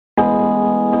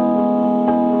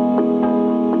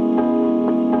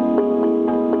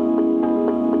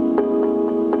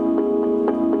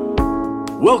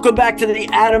Welcome back to the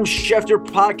Adam Schefter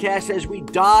podcast as we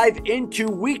dive into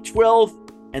week 12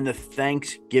 and the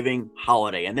Thanksgiving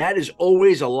holiday. And that is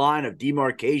always a line of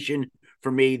demarcation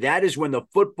for me. That is when the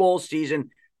football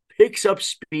season picks up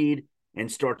speed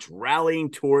and starts rallying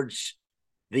towards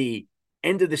the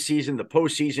end of the season, the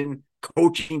postseason,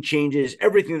 coaching changes,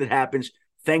 everything that happens.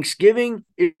 Thanksgiving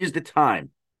is the time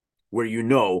where you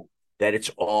know that it's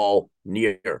all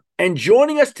near. And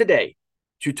joining us today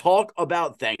to talk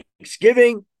about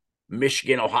Thanksgiving,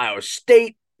 Michigan, Ohio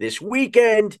State this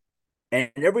weekend,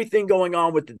 and everything going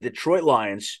on with the Detroit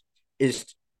Lions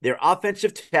is their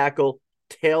offensive tackle,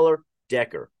 Taylor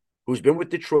Decker, who's been with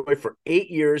Detroit for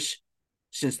 8 years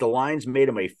since the Lions made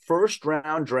him a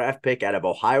first-round draft pick out of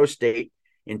Ohio State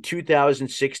in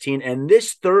 2016. And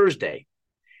this Thursday,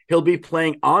 he'll be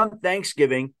playing on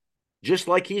Thanksgiving, just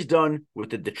like he's done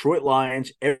with the Detroit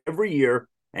Lions every year.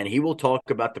 And he will talk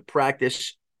about the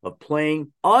practice of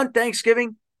playing on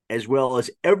Thanksgiving, as well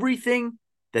as everything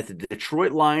that the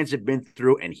Detroit Lions have been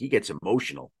through. And he gets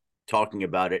emotional talking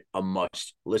about it. A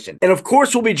must listen. And of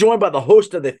course, we'll be joined by the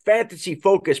host of the Fantasy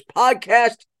Focus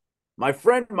podcast, my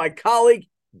friend, my colleague,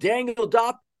 Daniel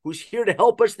Dopp, who's here to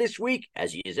help us this week,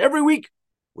 as he is every week,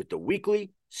 with the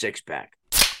weekly six-pack.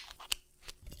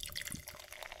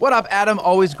 What up, Adam?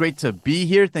 Always great to be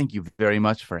here. Thank you very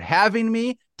much for having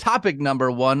me. Topic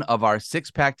number one of our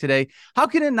six-pack today. How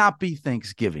can it not be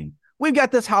Thanksgiving? We've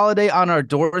got this holiday on our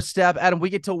doorstep, Adam.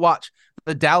 We get to watch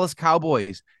the Dallas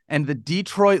Cowboys and the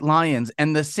Detroit Lions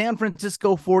and the San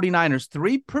Francisco 49ers,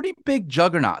 three pretty big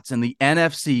juggernauts in the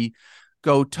NFC,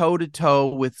 go toe-to-toe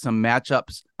with some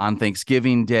matchups on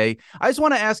Thanksgiving Day. I just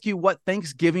want to ask you what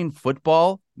Thanksgiving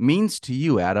football means to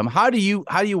you, Adam. How do you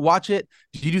watch it?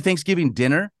 Do you do Thanksgiving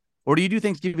dinner, or do you do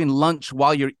Thanksgiving lunch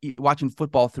while you're watching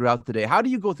football throughout the day? How do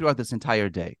you go throughout this entire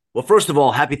day? Well, first of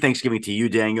all, happy Thanksgiving to you,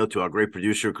 Daniel, to our great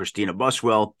producer, Christina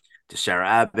Buswell, to Sarah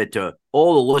Abbott, to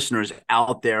all the listeners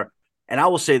out there. And I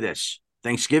will say this,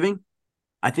 Thanksgiving,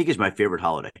 I think, is my favorite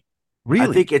holiday. Really?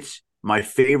 I think it's my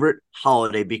favorite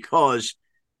holiday because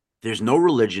there's no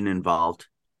religion involved.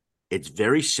 It's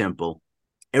very simple.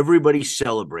 Everybody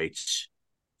celebrates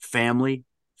family,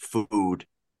 food,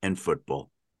 and football.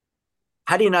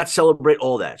 How do you not celebrate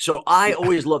all that? So I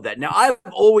always love that. Now, I've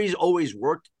always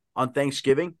worked on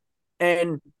Thanksgiving,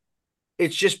 and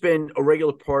it's just been a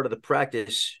regular part of the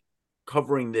practice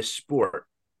covering this sport.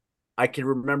 I can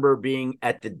remember being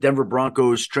at the Denver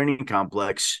Broncos training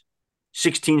complex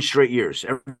 16 straight years,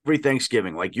 every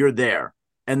Thanksgiving, like you're there.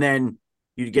 And then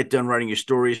you'd get done writing your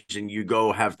stories and you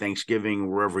go have Thanksgiving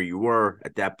wherever you were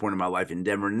at that point in my life in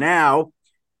Denver. Now,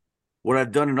 what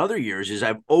I've done in other years is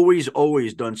I've always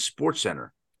done Sports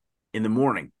Center in the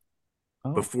morning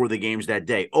before the games that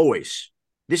day. Always.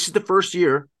 This is the first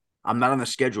year I'm not on the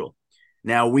schedule.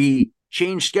 Now, we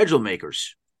changed schedule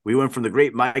makers. We went from the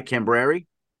great Mike Cambreri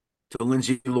to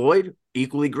Lindsay Lloyd,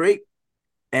 equally great.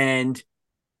 And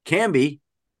Camby,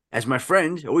 as my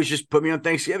friend, always just put me on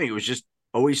Thanksgiving. It was just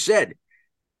always said,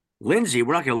 Lindsay,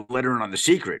 we're not going to let her in on the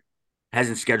secret,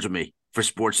 hasn't scheduled me for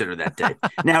Sports Center that day.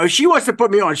 Now, if she wants to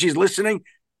put me on, she's listening,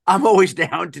 I'm always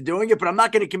down to doing it, but I'm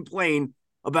not going to complain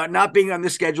about not being on the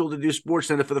schedule to do Sports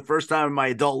Center for the first time in my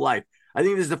adult life. I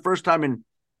think this is the first time in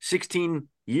 16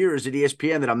 years at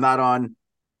ESPN that I'm not on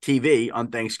TV on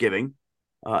Thanksgiving.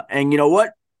 And you know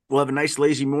what? We'll have a nice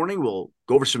lazy morning. We'll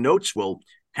go over some notes. We'll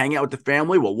hang out with the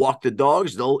family. We'll walk the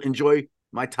dogs. They'll enjoy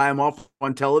my time off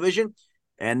on television.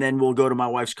 And then we'll go to my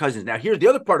wife's cousins. Now, here's the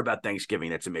other part about Thanksgiving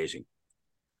that's amazing.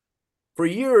 For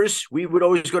years, we would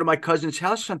always go to my cousin's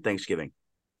house on Thanksgiving.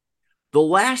 The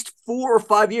last 4 or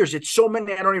 5 years, it's so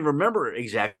many, I don't even remember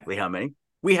exactly how many,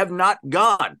 we have not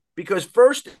gone. Because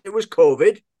first, it was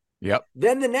COVID. Yep.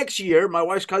 Then the next year, my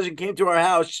wife's cousin came to our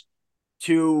house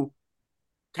to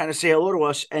kind of say hello to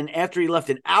us. And after he left,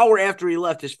 an hour after he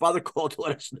left, his father called to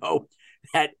let us know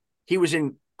that he was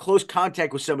in close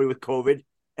contact with somebody with COVID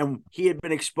and he had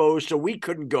been exposed, so we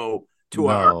couldn't go to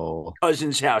our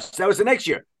cousin's house. That was the next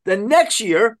year. The next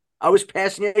year, I was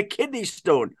passing a kidney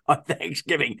stone on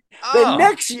Thanksgiving. The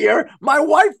next year, my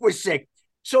wife was sick.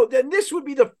 So then this would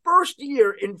be the first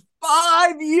year in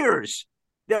 5 years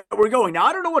that we're going. Now,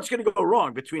 I don't know what's going to go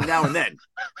wrong between now and then,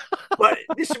 but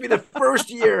this would be the first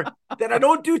year that I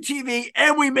don't do TV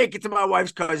and we make it to my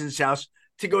wife's cousin's house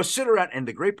to go sit around. And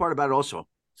the great part about it also,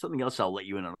 something else I'll let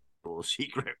you in on a little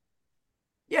secret.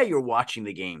 Yeah, you're watching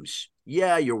the games.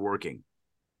 Yeah, you're working.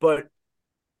 But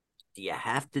do you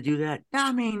have to do that?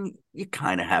 I mean, you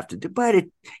kind of have to do, but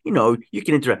you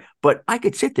can interact. But I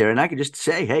could sit there and I could just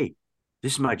say, hey,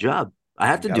 this is my job. I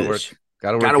have to do this.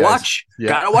 Gotta watch. Yeah.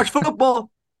 Gotta watch football.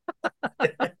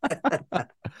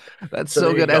 That's So so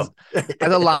there you good. go.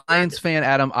 As a Lions fan,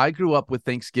 Adam, I grew up with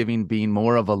Thanksgiving being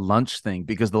more of a lunch thing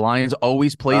because the Lions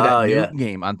always play that Oh noon yeah,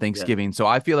 game on yeah. Thanksgiving. So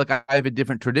I feel like I have a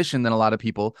different tradition than a lot of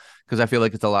people because I feel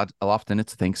like it's often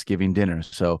it's Thanksgiving dinner.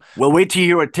 So Well, wait till you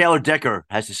hear what Taylor Decker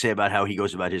has to say about how he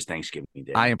goes about his Thanksgiving, I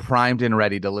Daniel. am primed and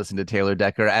ready to listen to Taylor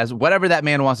Decker. As whatever that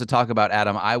man wants to talk about,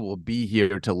 Adam, I will be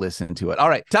here to listen to it. All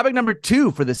right. Topic number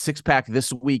 2 for the six pack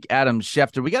this week, Adam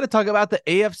Schefter. We got to talk about the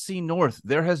AFC North.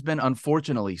 There has been,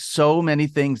 unfortunately, so many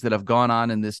things that have gone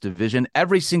on in this division.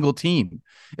 Every single team,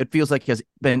 it feels like, has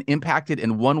been impacted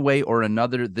in one way or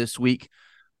another this week.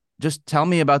 Just tell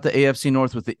me about the AFC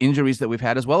North with the injuries that we've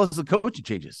had, as well as the coaching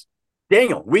changes.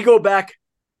 Daniel, we go back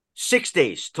 6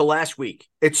 days to last week.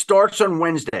 It starts on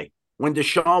Wednesday when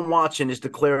Deshaun Watson is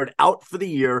declared out for the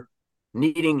year,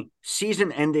 needing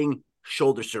season ending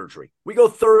shoulder surgery. We go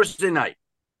Thursday night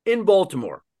in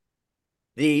Baltimore.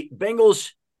 The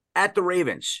Bengals at the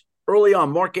Ravens. Early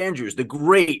on, Mark Andrews, the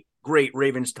great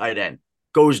Ravens tight end,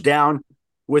 goes down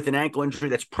with an ankle injury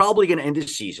that's probably going to end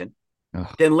his season. Ugh.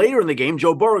 Then later in the game,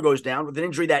 Joe Burrow goes down with an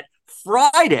injury that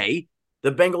Friday,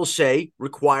 the Bengals say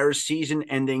requires season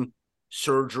ending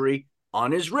surgery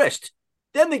on his wrist.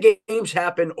 Then the games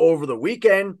happen over the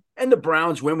weekend, and the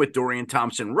Browns win with Dorian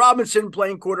Thompson-Robinson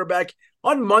playing quarterback.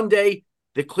 On Monday,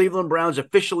 the Cleveland Browns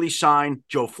officially sign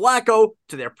Joe Flacco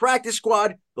to their practice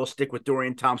squad. They'll stick with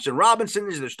Dorian Thompson-Robinson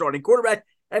as their starting quarterback.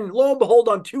 And lo and behold,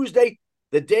 on Tuesday,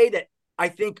 the day that I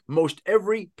think most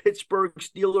every Pittsburgh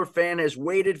Steeler fan has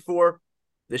waited for,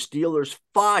 the Steelers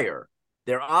fire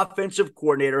their offensive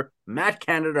coordinator, Matt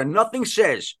Canada. Nothing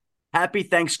says happy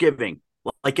Thanksgiving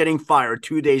like getting fired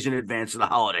 2 days in advance of the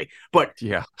holiday. But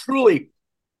Yeah. truly,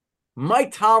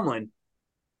 Mike Tomlin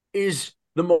is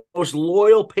the most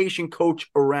loyal, patient coach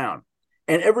around.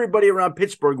 And everybody around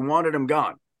Pittsburgh wanted him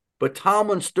gone. But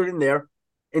Tomlin stood in there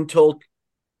until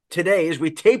today, as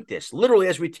we tape this, literally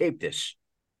as we tape this,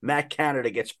 Matt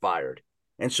Canada gets fired.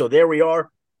 And so there we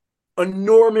are.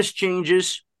 Enormous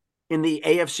changes in the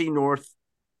AFC North.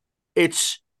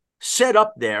 It's set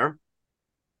up there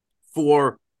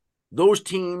for those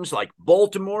teams like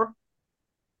Baltimore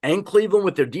and Cleveland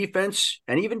with their defense,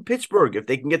 and even Pittsburgh, if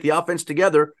they can get the offense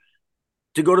together,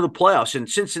 to go to the playoffs. And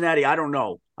Cincinnati, I don't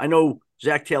know. I know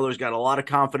Zach Taylor's got a lot of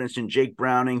confidence in Jake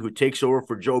Browning, who takes over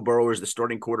for Joe Burrow as the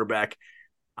starting quarterback.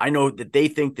 I know that they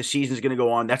think the season's going to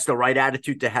go on. That's the right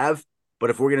attitude to have. But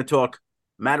if we're going to talk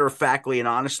matter-of-factly and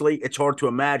honestly, it's hard to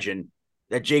imagine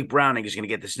that Jake Browning is going to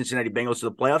get the Cincinnati Bengals to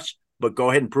the playoffs. But go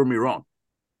ahead and prove me wrong.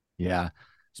 Yeah.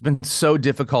 It's been so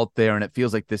difficult there, and it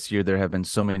feels like this year there have been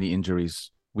so many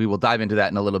injuries. We will dive into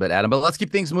that in a little bit, Adam. But let's keep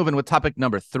things moving with topic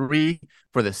number 3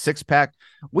 for the six pack.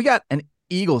 We got an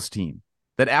Eagles team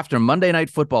that after Monday Night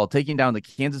Football taking down the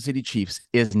Kansas City Chiefs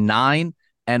is 9-1,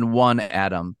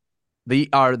 Adam. They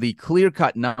are the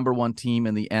clear-cut number 1 team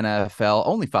in the NFL,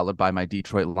 only followed by my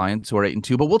Detroit Lions, who are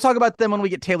 8-2. But we'll talk about them when we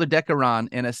get Taylor Decker on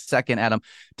in a second, Adam.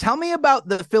 Tell me about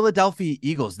the Philadelphia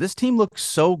Eagles. This team looks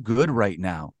so good right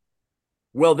now.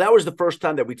 Well, that was the first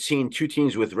time that we'd seen two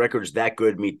teams with records that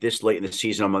good meet this late in the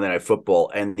season on Monday Night Football.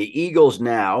 And the Eagles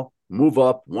now move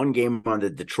up one game on the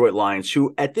Detroit Lions,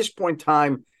 who at this point in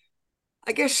time,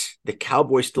 I guess the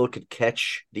Cowboys still could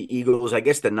catch the Eagles. I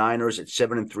guess the Niners at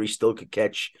 7-3 still could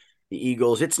catch the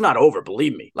Eagles. It's not over,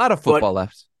 believe me. A lot of football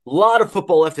left. A lot of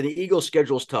football left, and the Eagles'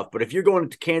 schedule is tough. But if you're going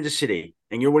to Kansas City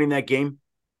and you're winning that game,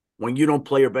 when you don't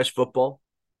play your best football,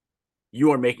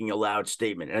 you are making a loud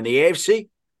statement. And the AFC,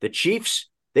 the Chiefs,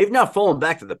 they've now fallen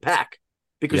back to the pack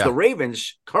because the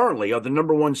Ravens currently are the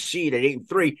number 1 seed at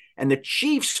 8-3, and the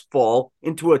Chiefs fall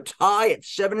into a tie at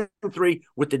 7-3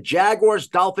 with the Jaguars,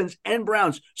 Dolphins, and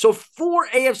Browns. So 4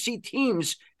 AFC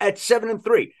teams at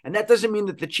 7-3, and that doesn't mean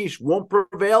that the Chiefs won't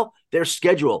prevail. Their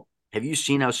schedule, have you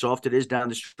seen how soft it is down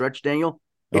the stretch, Daniel?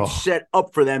 It's set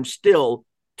up for them still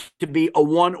to be a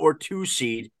 1 or 2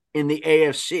 seed in the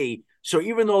AFC. So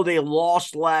even though they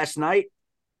lost last night,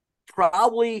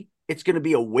 probably it's going to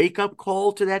be a wake-up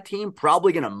call to that team,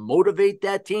 probably going to motivate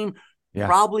that team,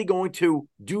 probably going to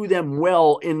do them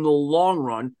well in the long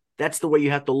run. That's the way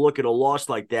you have to look at a loss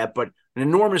like that. But an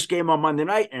enormous game on Monday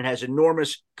night, and it has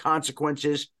enormous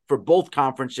consequences for both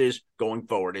conferences going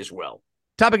forward as well.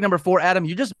 Topic number 4, Adam,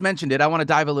 you just mentioned it. I want to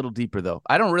dive a little deeper, though.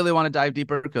 I don't really want to dive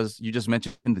deeper because you just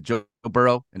mentioned the Joe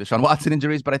Burrow and Deshaun Watson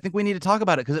injuries, but I think we need to talk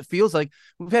about it because it feels like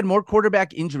we've had more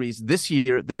quarterback injuries this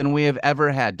year than we have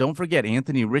ever had. Don't forget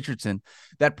Anthony Richardson,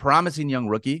 that promising young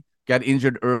rookie, got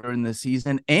injured earlier in the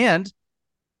season, and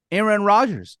Aaron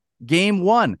Rodgers, game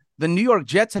 1. The New York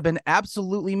Jets have been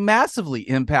absolutely massively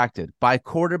impacted by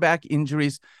quarterback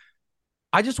injuries.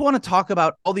 I just want to talk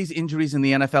about all these injuries in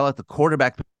the NFL at the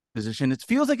quarterback position, it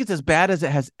feels like it's as bad as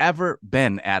it has ever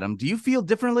been, Adam. Do you feel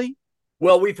differently?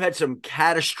 Well, we've had some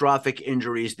catastrophic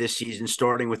injuries this season,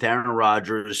 starting with Aaron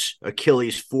Rodgers'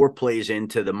 Achilles 4 plays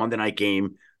into the Monday night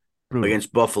game Brutal.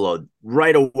 against Buffalo.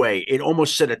 Right away, it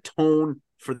almost set a tone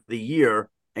for the year.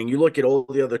 And you look at all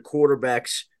the other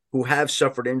quarterbacks who have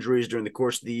suffered injuries during the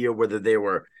course of the year, whether they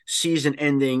were season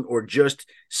ending or just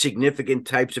significant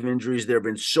types of injuries. There have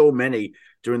been so many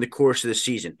during the course of the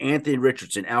season. Anthony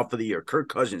Richardson out for the year. Kirk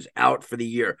Cousins out for the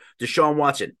year. Deshaun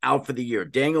Watson out for the year.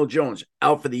 Daniel Jones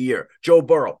out for the year. Joe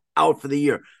Burrow out for the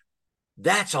year.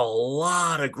 That's a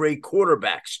lot of great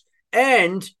quarterbacks.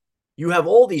 And you have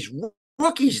all these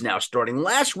rookies now starting.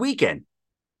 Last weekend,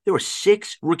 there were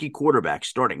 6 rookie quarterbacks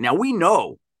starting. Now, we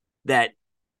know that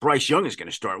Bryce Young is going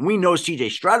to start. We know C.J.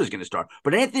 Stroud is going to start.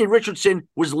 But Anthony Richardson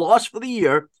was lost for the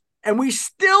year, and we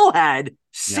still had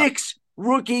 6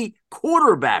 rookie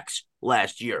quarterbacks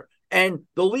last year. And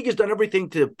the league has done everything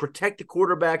to protect the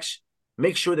quarterbacks,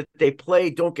 make sure that they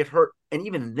play, don't get hurt. And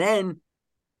even then,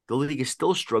 the league is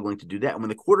still struggling to do that. And when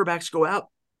the quarterbacks go out,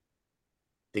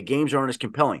 the games aren't as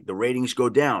compelling. The ratings go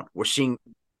down. We're seeing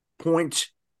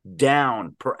points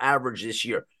down per average this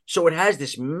year. So it has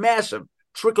this massive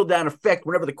trickle-down effect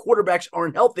whenever the quarterbacks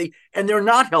aren't healthy, and they're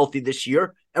not healthy this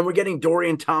year. And we're getting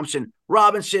Dorian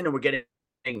Thompson-Robinson, and we're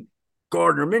getting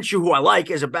Gardner Minshew, who I like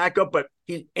as a backup, but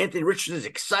Anthony Richardson is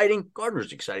exciting.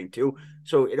 Gardner's exciting too.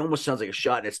 So it almost sounds like a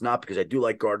shot, and it's not, because I do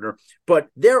like Gardner. But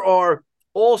there are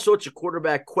all sorts of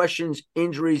quarterback questions,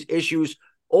 injuries, issues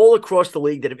all across the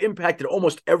league that have impacted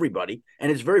almost everybody.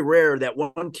 And it's very rare that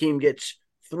one team gets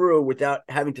through without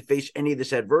having to face any of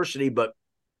this adversity. But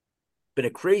been a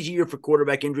crazy year for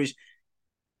quarterback injuries.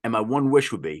 And my one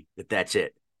wish would be that that's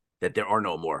it, that there are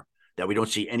no more, that we don't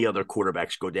see any other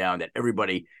quarterbacks go down, that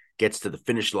everybody gets to the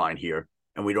finish line here,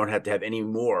 and we don't have to have any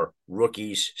more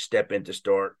rookies step in to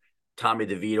start. Tommy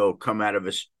DeVito come out of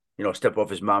his, step off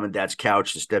his mom and dad's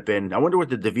couch to step in. I wonder what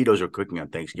the DeVitos are cooking on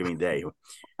Thanksgiving Day.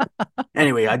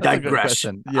 Anyway, I digress.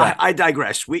 Yeah. I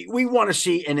digress. We want to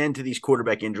see an end to these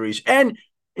quarterback injuries. And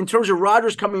in terms of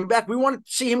Rodgers coming back, we want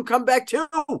to see him come back too.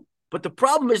 But the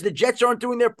problem is the Jets aren't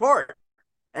doing their part.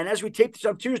 And as we tape this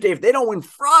on Tuesday, if they don't win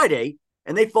Friday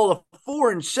and they fall to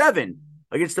 4-7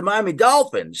 against the Miami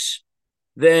Dolphins,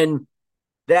 then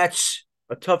that's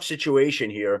a tough situation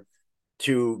here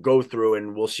to go through.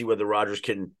 And we'll see whether Rodgers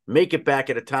can make it back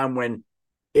at a time when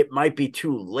it might be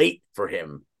too late for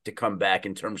him to come back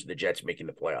in terms of the Jets making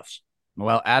the playoffs.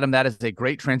 Well, Adam, that is a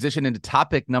great transition into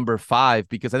topic number 5,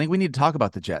 because I think we need to talk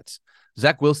about the Jets.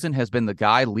 Zach Wilson has been the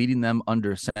guy leading them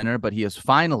under center, but he has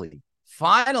finally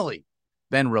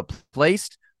been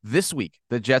replaced. This week,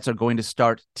 the Jets are going to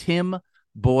start Tim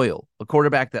Boyle, a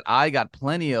quarterback that I got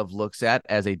plenty of looks at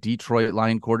as a Detroit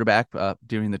Lion quarterback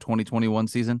during the 2021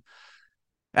 season.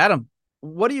 Adam,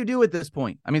 what do you do at this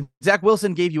point? I mean, Zach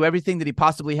Wilson gave you everything that he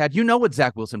possibly had. You know what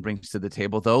Zach Wilson brings to the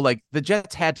table, though. Like, the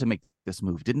Jets had to make this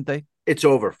move, didn't they? It's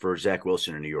over for Zach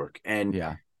Wilson in New York.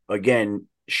 And again,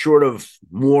 short of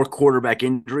more quarterback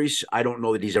injuries, I don't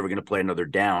know that he's ever going to play another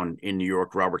down in New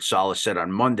York. Robert Saleh said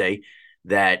on Monday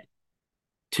that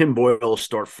Tim Boyle will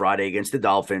start Friday against the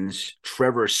Dolphins.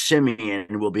 Trevor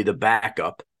Siemian will be the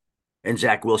backup, and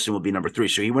Zach Wilson will be number 3.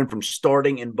 So he went from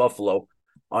starting in Buffalo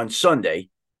on Sunday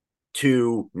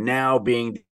to now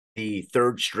being the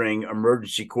third-string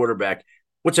emergency quarterback.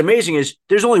 What's amazing is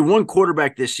there's only one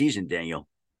quarterback this season, Daniel,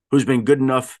 who's been good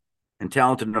enough and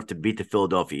talented enough to beat the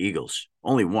Philadelphia Eagles.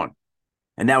 Only one.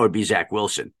 And that would be Zach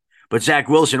Wilson. But Zach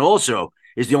Wilson also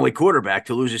is the only quarterback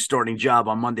to lose his starting job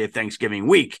on Monday of Thanksgiving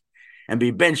week and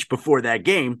be benched before that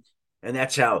game. And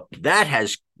that's how that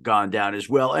has gone down as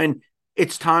well. And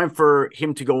it's time for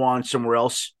him to go on somewhere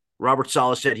else. Robert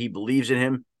Saleh said he believes in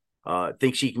him,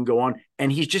 thinks he can go on,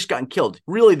 and he's just gotten killed.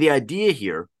 Really, the idea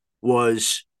here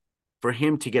was for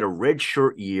him to get a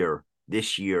redshirt year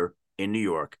this year in New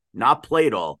York, not play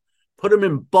at all, put him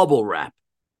in bubble wrap,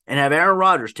 and have Aaron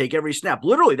Rodgers take every snap.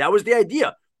 Literally, that was the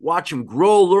idea. Watch him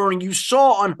grow, learning. You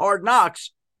saw on Hard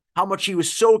Knocks how much he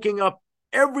was soaking up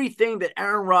everything that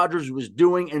Aaron Rodgers was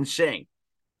doing and saying.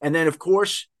 And then, of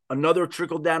course, another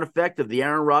trickle-down effect of the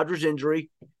Aaron Rodgers injury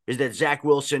is that Zach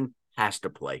Wilson has to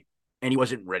play, and he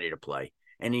wasn't ready to play,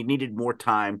 and he needed more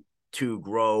time to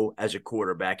grow as a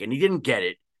quarterback, and he didn't get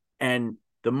it. And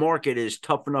the market is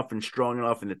tough enough and strong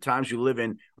enough, and the times we live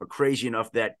in are crazy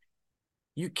enough that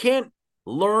you can't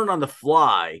learn on the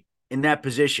fly in that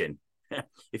position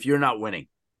if you're not winning.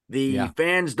 The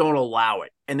fans don't allow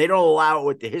it, and they don't allow it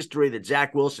with the history that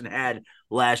Zach Wilson had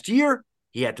last year.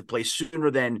 He had to play sooner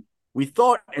than we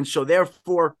thought, and so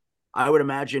therefore, I would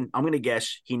imagine, I'm going to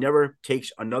guess, he never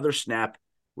takes another snap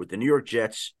with the New York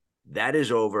Jets. That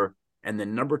is over. and the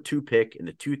number 2 pick in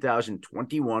the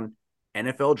 2021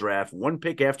 NFL draft, one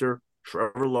pick after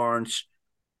Trevor Lawrence,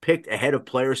 picked ahead of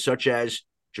players such as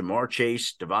Jamar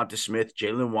Chase, Devonta Smith,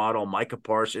 Jalen Waddle, Micah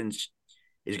Parsons,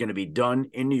 is going to be done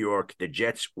in New York. The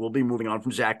Jets will be moving on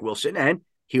from Zach Wilson, and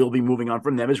he'll be moving on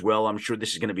from them as well. I'm sure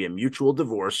this is going to be a mutual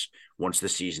divorce once the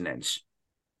season ends.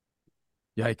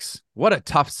 Yikes. What a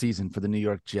tough season for the New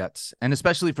York Jets, and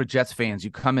especially for Jets fans.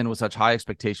 You come in with such high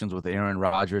expectations with Aaron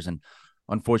Rodgers, and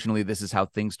unfortunately, this is how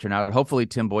things turn out. Hopefully,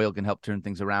 Tim Boyle can help turn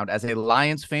things around. As a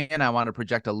Lions fan, I want to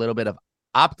project a little bit of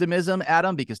optimism,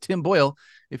 Adam, because Tim Boyle,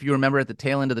 if you remember at the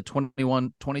tail end of the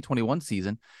 2021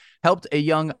 season, helped a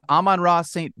young Amon-Ra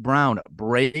St. Brown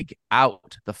break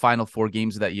out the final 4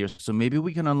 games of that year. So maybe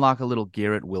we can unlock a little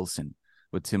Garrett Wilson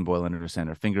with Tim Boyle under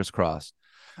center. Fingers crossed.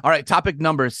 All right, topic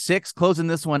number 6, closing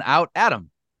this one out. Adam,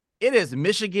 it is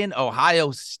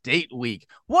Michigan-Ohio State week.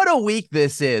 What a week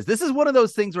this is. This is one of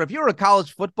those things where if you're a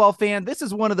college football fan, this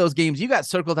is one of those games you got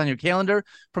circled on your calendar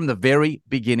from the very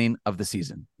beginning of the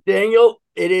season. Daniel,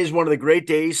 it is one of the great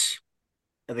days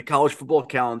of the college football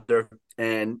calendar.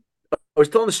 And I was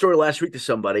telling the story last week to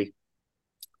somebody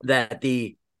that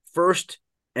the first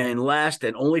and last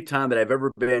and only time that I've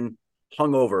ever been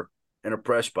hungover in a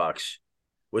press box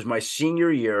was my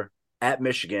senior year at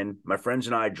Michigan. My friends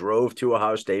and I drove to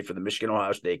Ohio State for the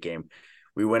Michigan-Ohio State game.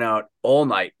 We went out all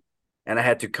night, and I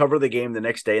had to cover the game the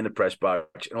next day in the press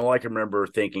box. And all I can remember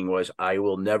thinking was, I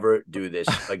will never do this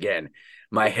again.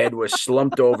 My head was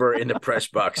slumped over in the press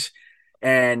box.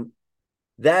 And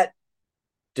that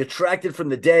detracted from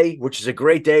the day, which is a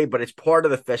great day, but it's part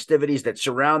of the festivities that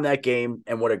surround that game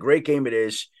and what a great game it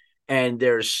is. And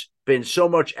there's been so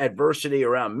much adversity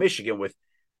around Michigan with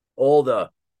all the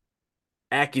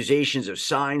accusations of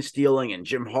sign stealing and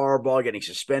Jim Harbaugh getting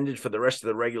suspended for the rest of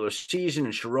the regular season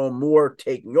and Sharon Moore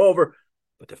taking over.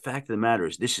 But the fact of the matter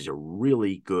is this is a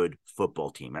really good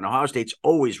football team. And Ohio State's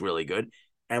always really good.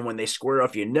 And when they square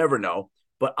off, you never know.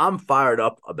 But I'm fired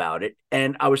up about it.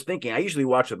 And I was thinking, I usually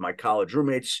watch with my college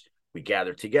roommates. We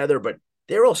gather together, but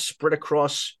they're all spread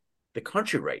across the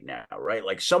country right now, right?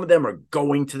 Like some of them are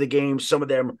going to the game. Some of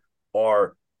them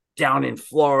are down in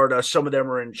Florida. Some of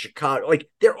them are in Chicago. Like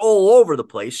they're all over the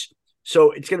place.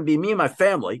 So it's going to be me and my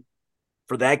family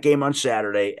for that game on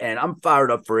Saturday. And I'm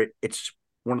fired up for it. It's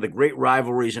one of the great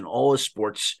rivalries in all of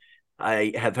sports.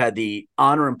 I have had the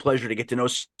honor and pleasure to get to know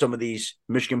some of these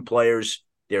Michigan players.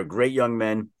 They're great young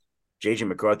men. J.J.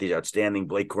 McCarthy's outstanding.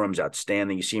 Blake Corum's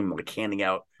outstanding. You see him like handing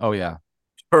out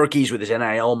turkeys with his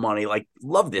NIL money. Like,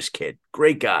 love this kid.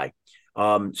 Great guy.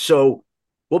 So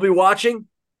we'll be watching.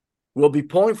 We'll be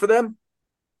pulling for them,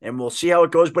 and we'll see how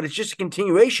it goes. But it's just a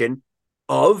continuation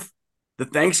of the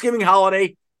Thanksgiving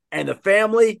holiday and the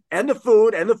family and the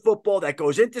food and the football that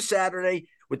goes into Saturday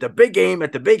with the big game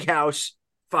at the big house.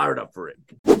 Fired up for it.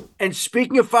 And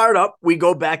speaking of fired up, we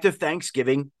go back to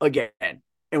Thanksgiving again.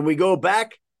 And we go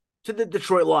back to the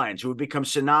Detroit Lions, who have become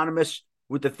synonymous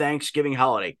with the Thanksgiving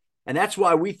holiday. And that's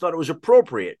why we thought it was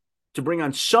appropriate to bring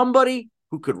on somebody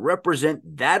who could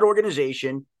represent that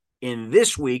organization in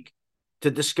this week to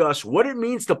discuss what it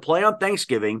means to play on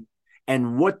Thanksgiving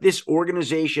and what this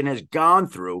organization has gone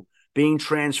through being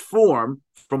transformed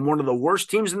from one of the worst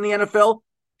teams in the NFL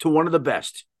to one of the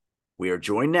best. We are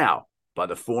joined now by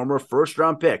the former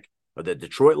first-round pick of the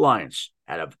Detroit Lions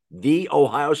out of The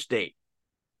Ohio State,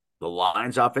 the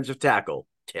Lions offensive tackle,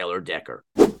 Taylor Decker.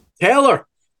 Taylor!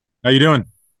 How you doing?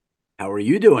 How are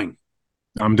you doing?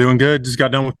 I'm doing good. Just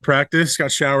got done with practice,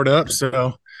 got showered up,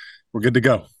 so we're good to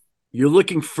go. You're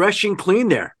looking fresh and clean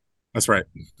there. That's right.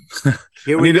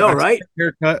 Here we go, right?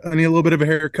 Haircut. I need a little bit of a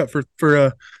haircut for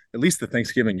at least the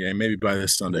Thanksgiving game. Maybe by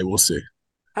this Sunday. We'll see.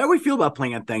 How do we feel about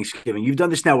playing on Thanksgiving? You've done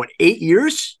this now, 8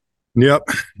 years? Yep.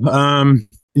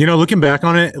 Looking back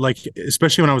on it, like,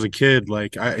 especially when I was a kid,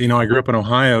 like, I grew up in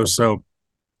Ohio, so,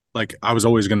 like, I was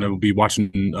always going to be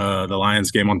watching the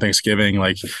Lions game on Thanksgiving.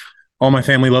 Like, all my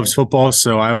family loves football,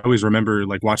 so I always remember,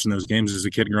 like, watching those games as a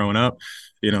kid growing up,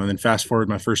 and then fast forward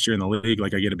my first year in the league,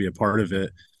 like, I get to be a part of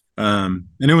it. And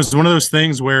it was one of those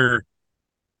things where,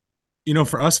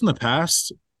 for us in the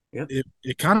past, yep,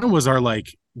 it kind of was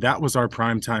that was our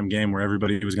primetime game where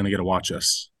everybody was going to get to watch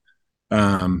us.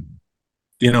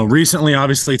 Recently,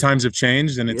 obviously, times have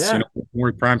changed, and it's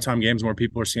more primetime games, more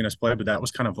people are seeing us play. But that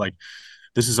was kind of like,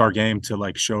 this is our game to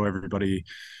like show everybody,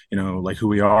 like who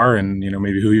we are, and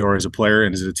maybe who you are as a player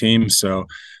and as a team. So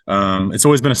it's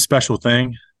always been a special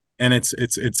thing, and it's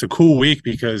a cool week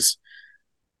because,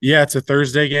 it's a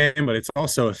Thursday game, but it's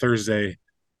also a Thursday,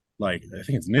 like I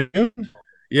think it's noon.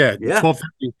 Yeah.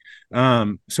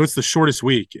 12:30. So it's the shortest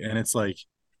week, and it's like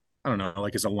I don't know,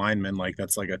 like as a lineman, like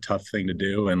that's like a tough thing to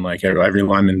do, and like every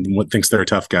lineman thinks they're a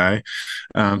tough guy.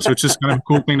 So it's just kind of a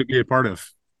cool thing to be a part of.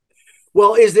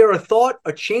 Well, is there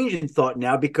a change in thought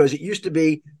now? Because it used to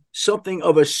be something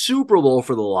of a Super Bowl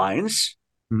for the Lions,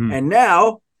 Mhm. and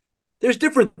now there's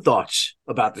different thoughts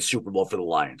about the Super Bowl for the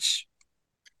Lions.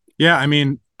 Yeah, I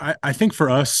mean, I think for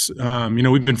us,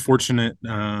 we've been fortunate,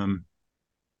 to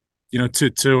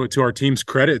our team's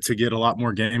credit, to get a lot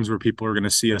more games where people are going to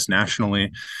see us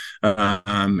nationally,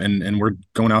 and we're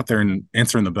going out there and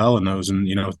answering the bell in those, and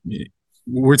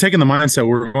we're taking the mindset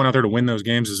we're going out there to win those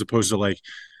games as opposed to like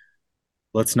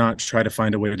let's not try to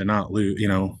find a way to not lose,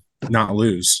 not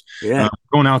lose. Yeah.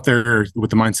 Going out there with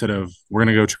the mindset of we're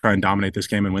going to go try and dominate this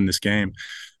game and win this game.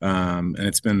 And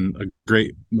it's been a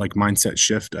great like mindset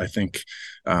shift, I think,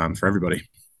 for everybody.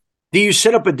 Do you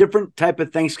set up a different type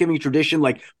of Thanksgiving tradition,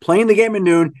 like playing the game at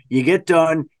noon, you get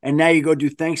done, and now you go do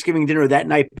Thanksgiving dinner that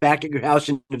night back at your house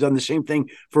and have done the same thing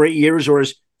for 8 years? Or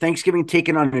is Thanksgiving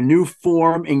taken on a new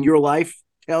form in your life,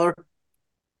 Taylor?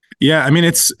 Yeah, I mean,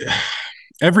 it's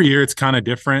every year it's kind of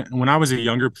different. When I was a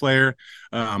younger player,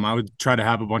 I would try to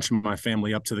have a bunch of my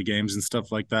family up to the games and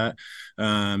stuff like that.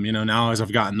 Now as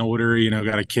I've gotten older,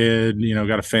 got a kid,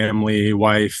 got a family,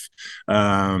 wife.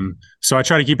 So I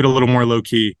try to keep it a little more low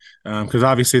key, because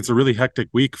obviously it's a really hectic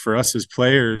week for us as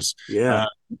players. Yeah.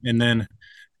 And then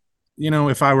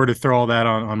if I were to throw all that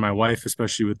on my wife,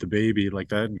 especially with the baby, like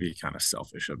that'd be kind of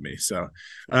selfish of me. So,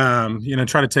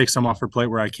 try to take some off her plate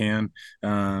where I can.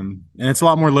 And it's a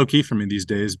lot more low key for me these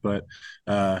days, but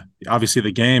obviously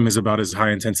the game is about as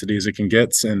high intensity as it can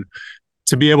get. And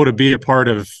to be able to be a part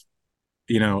of,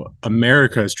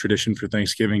 America's tradition for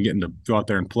Thanksgiving, getting to go out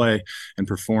there and play and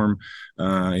perform,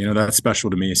 that's special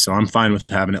to me. So I'm fine with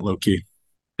having it low key.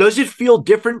 Does it feel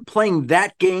different playing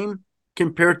that game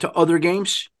compared to other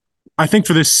games? I think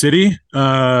for this city,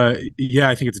 yeah,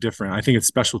 I think it's different. I think it's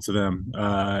special to them.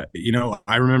 I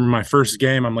remember my first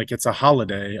game. I'm like, it's a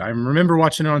holiday. I remember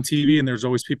watching it on TV, and there's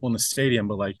always people in the stadium.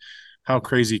 But like, how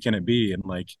crazy can it be? And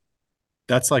like,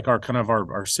 that's like our kind of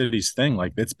our city's thing.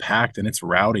 Like, it's packed and it's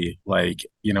rowdy. Like,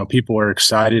 people are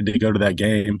excited to go to that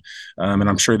game, and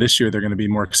I'm sure this year they're going to be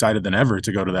more excited than ever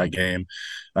to go to that game.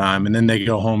 And then they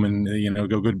go home and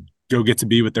go get to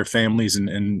be with their families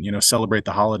and celebrate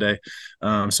the holiday.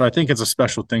 So I think it's a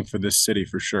special thing for this city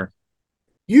for sure.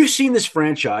 You've seen this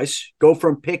franchise go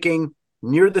from picking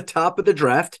near the top of the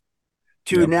draft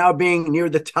to Yep. now being near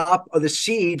the top of the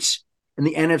seeds in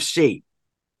the NFC.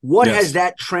 What has Yes.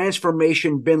 that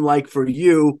transformation been like for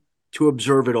you to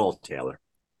observe it all, Taylor?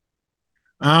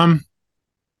 Um,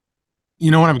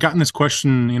 when I've gotten this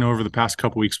question, over the past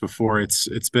couple weeks before,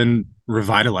 it's been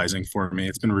revitalizing for me.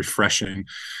 It's been refreshing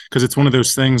because it's one of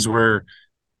those things where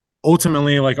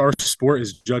ultimately, like, our sport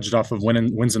is judged off of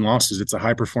wins and losses. It's a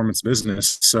high performance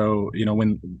business. So,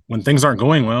 when things aren't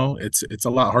going well, it's a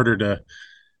lot harder to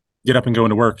get up and go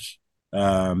into work.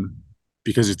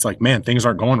 Because it's like, man, things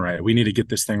aren't going right. We need to get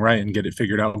this thing right and get it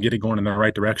figured out and get it going in the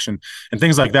right direction. And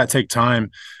things like that take time.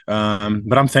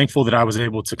 But I'm thankful that I was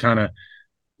able to kind of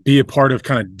be a part of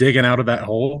kind of digging out of that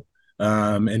hole,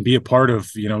 and be a part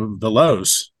of, the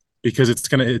lows, because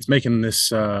it's making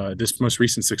this most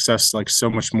recent success like so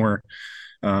much more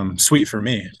sweet for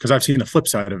me, because I've seen the flip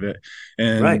side of it.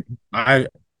 And Right.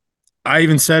 I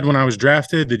even said when I was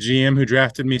drafted, the GM who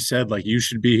drafted me said, like, you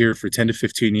should be here for 10 to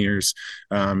 15 years.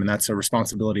 And that's a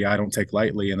responsibility I don't take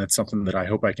lightly. And that's something that I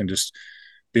hope I can just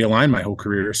be aligned my whole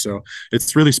career. So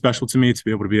it's really special to me to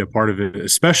be able to be a part of it,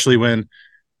 especially when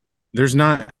there's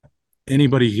not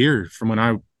anybody here from when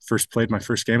I first played my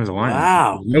first game as a Lion.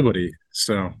 Wow. Nobody.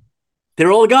 So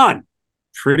They're all gone.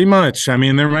 pretty much. I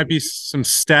mean, there might be some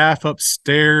staff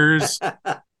upstairs,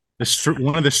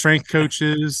 one of the strength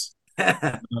coaches,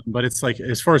 but it's like,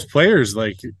 as far as players,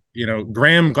 like,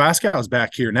 Graham Glasgow's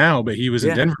back here now, but he was in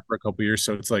Yeah. Denver for a couple of years.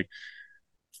 So it's like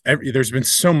there's been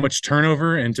so much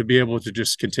turnover, and to be able to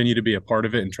just continue to be a part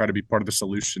of it and try to be part of the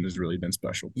solution has really been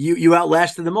special. You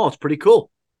outlasted them all. It's pretty cool.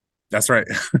 That's right.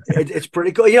 It's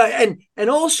pretty cool. Yeah, and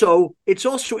also it's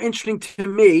also interesting to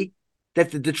me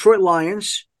that the Detroit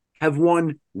Lions have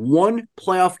won one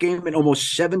playoff game in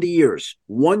almost 70 years.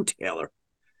 One, Taylor.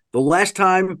 The last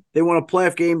time they won a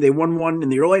playoff game, they won one in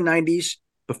the early 90s.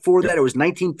 Before that, it was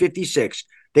 1956.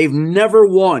 They've never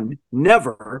won,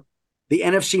 never, the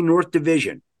NFC North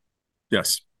Division.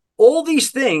 Yes. All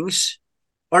these things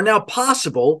are now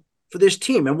possible for this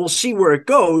team, and we'll see where it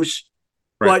goes.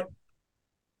 Right. But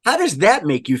how does that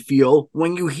make you feel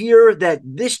when you hear that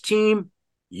this team,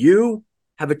 you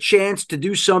have a chance to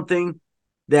do something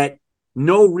that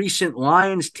no recent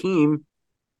Lions team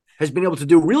has been able to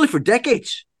do really for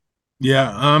decades?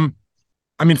 Yeah.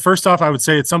 I mean, first off, I would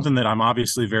say it's something that I'm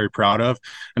obviously very proud of.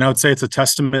 And I would say it's a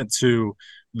testament to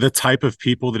the type of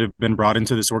people that have been brought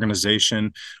into this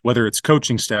organization, whether it's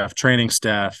coaching staff, training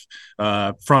staff,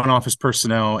 front office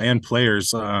personnel, and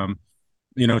players.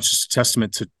 It's just a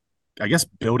testament to, I guess,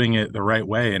 building it the right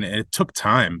way. And it took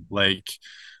time.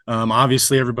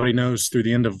 Obviously, everybody knows through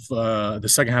the end of the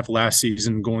second half of last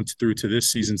season, going through to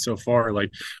this season so far,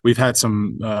 like we've had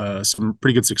some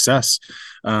pretty good success,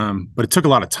 but it took a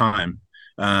lot of time,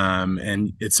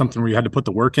 and it's something where you had to put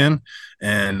the work in.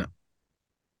 And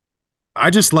I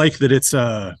just like that it's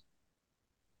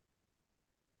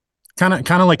kind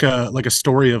of like a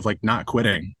story of like not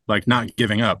quitting, like not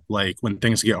giving up, like when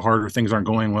things get hard or things aren't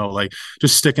going well, like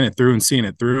just sticking it through and seeing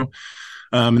it through.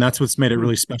 And that's what's made it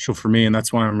really special for me. And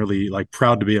that's why I'm really like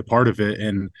proud to be a part of it.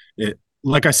 And it,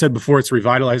 like I said before, it's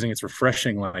revitalizing, it's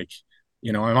refreshing. I'm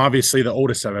obviously the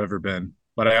oldest I've ever been,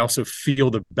 but I also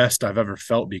feel the best I've ever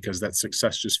felt because that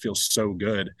success just feels so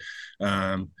good.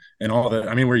 And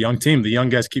we're a young team. The young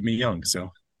guys keep me young.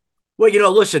 So,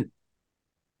 well, listen,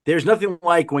 there's nothing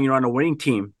like when you're on a winning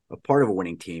team, a part of a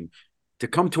winning team, to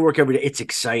come to work every day. It's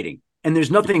exciting. And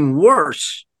there's nothing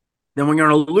worse than when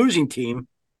you're on a losing team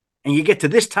and you get to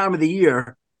this time of the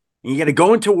year and you got to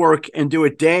go into work and do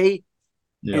it day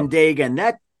and day again.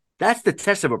 That's the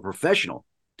test of a professional,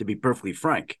 to be perfectly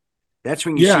frank. That's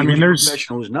when you see who's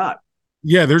professional, who's not.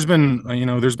 Yeah, there's been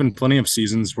plenty of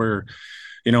seasons where,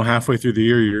 halfway through the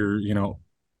year, you're,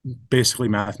 basically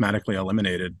mathematically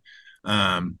eliminated.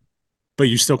 But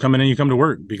you still come in and you come to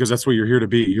work because that's what you're here to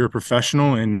be. You're a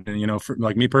professional. And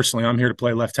like me personally, I'm here to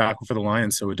play left tackle for the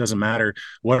Lions. So it doesn't matter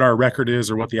what our record is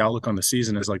or what the outlook on the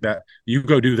season is like that. You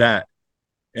go do that.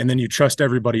 And then you trust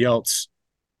everybody else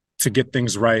to get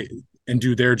things right and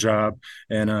do their job.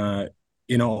 And,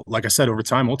 like I said, over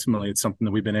time, ultimately, it's something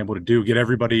that we've been able to do, get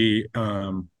everybody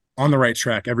on the right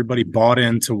track. Everybody bought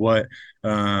into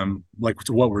to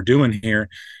what we're doing here.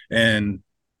 And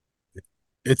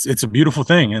it's a beautiful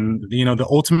thing. And, the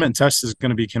ultimate test is going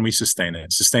to be, can we sustain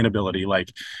it? Sustainability.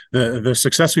 Like the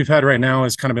success we've had right now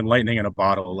has kind of been lightning in a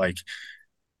bottle. Like,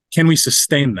 can we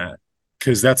sustain that?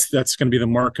 Because that's going to be the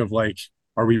mark of like,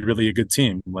 are we really a good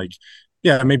team? Like,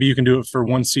 yeah, maybe you can do it for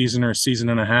one season or a season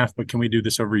and a half, but can we do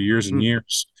this over years and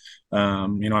years?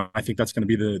 I think that's going to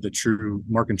be the true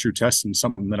mark and true test, and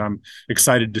something that I'm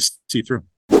excited to see through.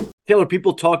 Taylor,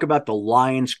 people talk about the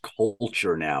Lions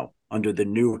culture now under the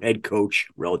new head coach,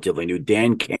 relatively new,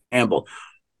 Dan Campbell.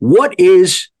 What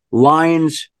is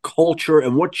Lions culture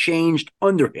and what changed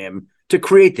under him to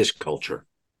create this culture?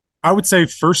 I would say,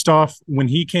 first off, when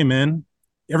he came in,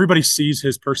 everybody sees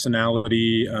his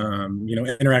personality,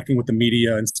 interacting with the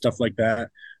media and stuff like that.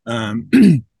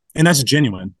 And that's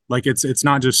genuine. Like it's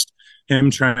not just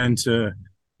him trying to,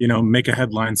 make a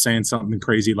headline saying something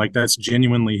crazy. Like that's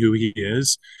genuinely who he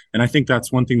is. And I think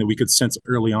that's one thing that we could sense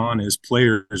early on as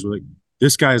players. Like,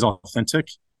 this guy is authentic.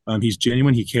 He's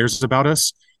genuine. He cares about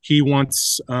us. He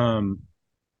wants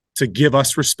to give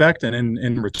us respect, and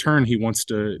in return, he wants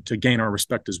to gain our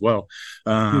respect as well.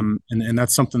 And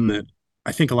that's something that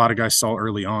I think a lot of guys saw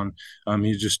early on.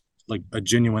 He's just like a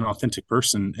genuine, authentic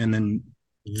person. And then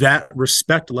that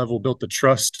respect level built the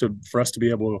trust for us to be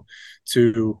able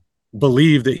to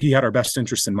believe that he had our best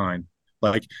interest in mind.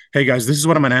 Like, hey guys, this is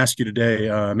what I'm going to ask you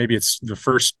today. Maybe it's the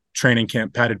first training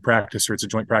camp padded practice, or it's a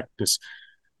joint practice.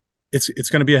 It's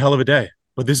going to be a hell of a day,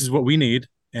 but this is what we need.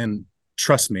 And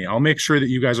trust me, I'll make sure that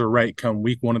you guys are right come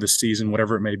week one of the season,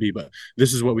 whatever it may be, but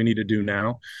this is what we need to do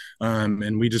now.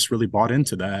 And we just really bought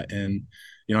into that. And,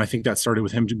 I think that started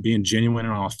with him being genuine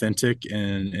and authentic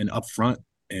and upfront,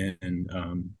 and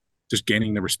just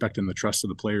gaining the respect and the trust of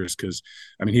the players. Cause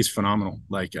he's phenomenal.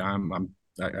 Like I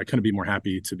couldn't be more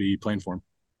happy to be playing for him.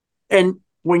 And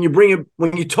when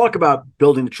you talk about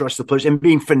building the trust of the players and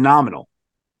being phenomenal,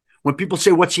 when people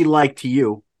say, what's he like to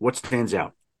you, what stands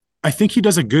out? I think he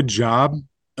does a good job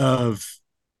of,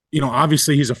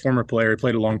 obviously he's a former player, he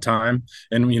played a long time.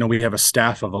 And, we have a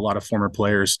staff of a lot of former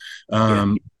players,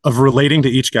 of relating to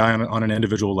each guy on an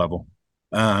individual level.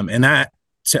 And that,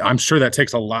 I'm sure that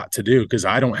takes a lot to do, because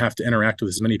I don't have to interact with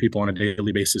as many people on a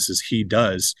daily basis as he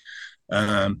does.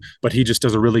 But he just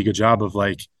does a really good job of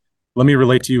like, let me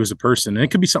relate to you as a person. And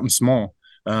it could be something small.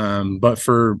 But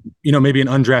for, maybe an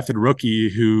undrafted rookie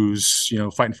who's,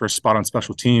 fighting for a spot on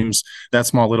special teams, that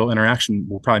small little interaction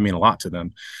will probably mean a lot to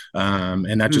them.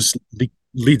 And that just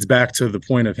leads back to the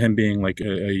point of him being like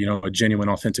a genuine,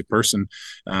 authentic person.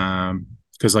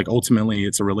 Because like ultimately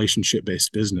it's a relationship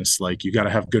based business. Like you got to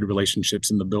have good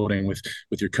relationships in the building with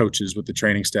your coaches, with the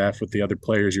training staff, with the other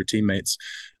players, your teammates.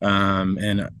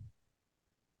 And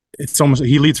it's almost,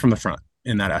 he leads from the front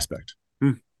in that aspect.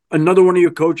 Another one of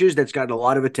your coaches that's gotten a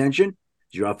lot of attention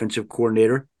is your offensive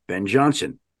coordinator, Ben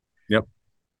Johnson. Yep.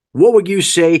 What would you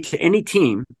say to any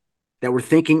team that were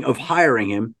thinking of hiring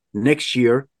him next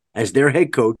year as their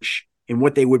head coach and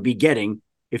what they would be getting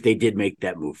if they did make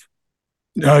that move?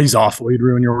 No, he's awful. He'd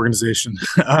ruin your organization.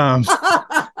 Um,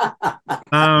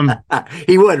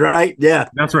 He would, right? Yeah.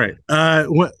 that's right.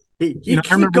 What I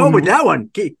Keep remember going with that one.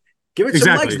 Give it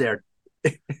some legs exactly. there.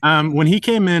 When he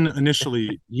came in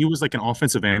initially, he was like an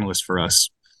offensive analyst for us,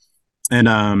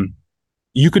 and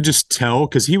you could just tell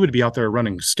because he would be out there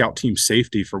running scout team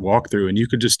safety for walkthrough, and you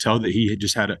could just tell that he had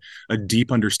just had a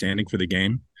deep understanding for the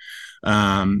game.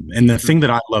 And the thing that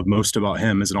I love most about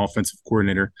him as an offensive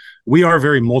coordinator, we are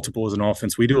very multiple as an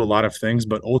offense. We do a lot of things,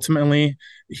 but ultimately,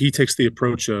 he takes the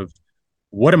approach of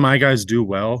what do my guys do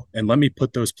well, and let me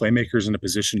put those playmakers in a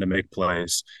position to make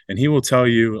plays. And he will tell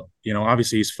you,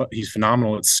 obviously he's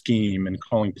phenomenal at scheme and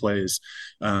calling plays,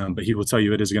 but he will tell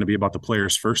you it is going to be about the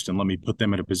players first, and let me put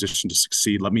them in a position to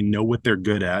succeed. Let me know what they're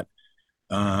good at,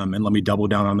 and let me double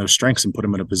down on those strengths and put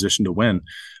them in a position to win.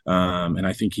 And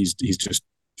I think he's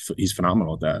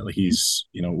phenomenal at that. Like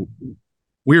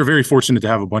we are very fortunate to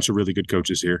have a bunch of really good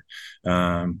coaches here,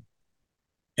 and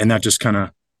that just kind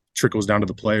of trickles down to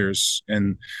the players.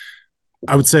 And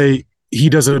I would say he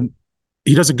does a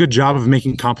good job of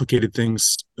making complicated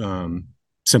things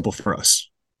simple for us.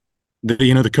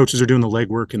 The coaches are doing the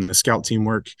legwork and the scout team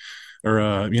work, or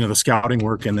the scouting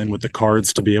work, and then with the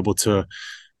cards to be able to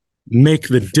make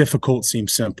the difficult seem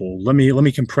simple. Let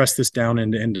me compress this down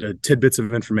into tidbits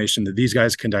of information that these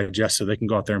guys can digest so they can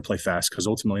go out there and play fast, because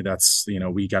ultimately that's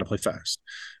we got to play fast.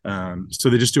 So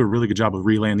they just do a really good job of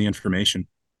relaying the information.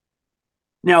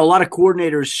 Now, a lot of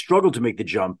coordinators struggle to make the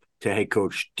jump to head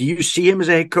coach. Do you see him as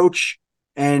a head coach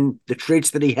and the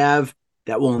traits that he have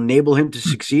that will enable him to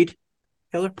succeed,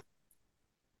 Taylor?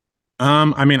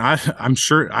 I'm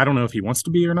sure. I don't know if he wants to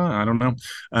be or not. I don't know.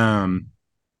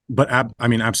 But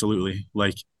absolutely.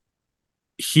 Like,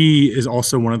 he is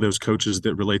also one of those coaches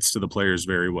that relates to the players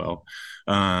very well.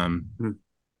 And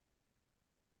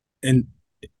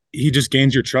he just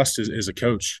gains your trust as a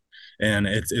coach. And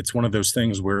it's one of those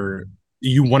things where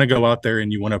you want to go out there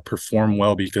and you want to perform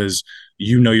well because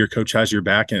your coach has your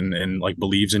back and like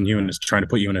believes in you and is trying to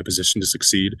put you in a position to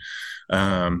succeed.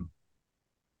 I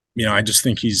just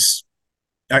think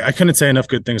I couldn't say enough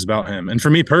good things about him. And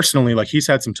for me personally, like, he's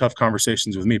had some tough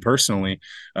conversations with me personally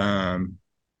that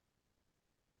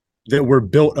were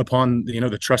built upon,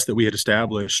 the trust that we had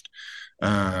established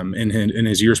in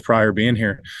his years prior being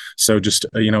here. So just,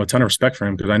 a ton of respect for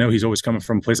him, because I know he's always coming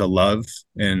from a place of love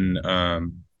and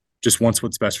just wants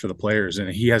what's best for the players.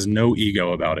 And he has no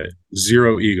ego about it,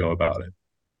 zero ego about it.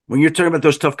 When you're talking about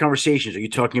those tough conversations, are you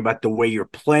talking about the way you're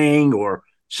playing or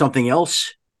something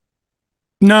else?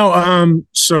 No.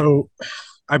 So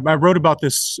I wrote about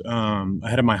this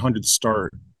ahead of my 100th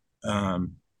start.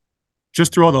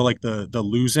 Just through all the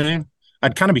losing,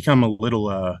 I'd kind of become a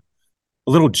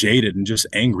little jaded and just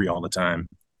angry all the time.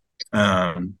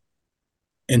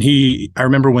 And I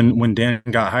remember when Dan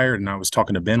got hired and I was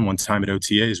talking to Ben one time at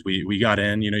OTAs, we got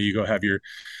in, you go have your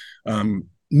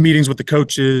meetings with the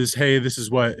coaches. Hey, this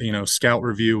is what, scout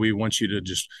review. We want you to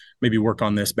just maybe work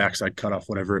on this backside cutoff,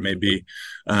 whatever it may be.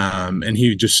 And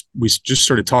we just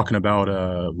started talking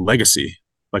about legacy.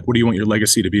 Like, what do you want your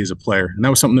legacy to be as a player? And that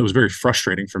was something that was very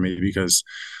frustrating for me, because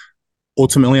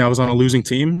ultimately I was on a losing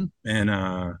team. And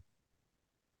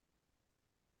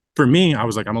for me, I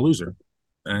was like, I'm a loser.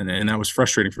 And that was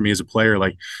frustrating for me as a player.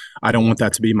 Like, I don't want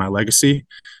that to be my legacy.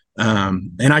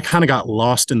 And I kind of got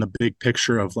lost in the big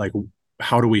picture of like,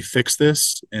 how do we fix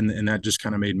this? And that just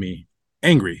kind of made me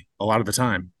angry a lot of the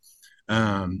time.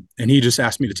 And he just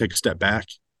asked me to take a step back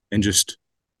and just,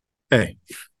 hey,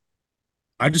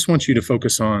 I just want you to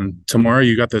focus on tomorrow.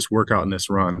 You got this workout and this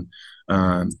run.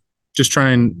 Just try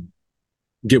and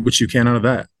get what you can out of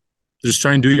that. Just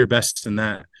try and do your best in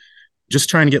that. Just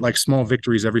try and get like small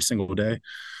victories every single day.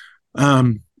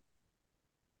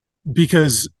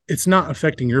 Because it's not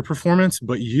affecting your performance,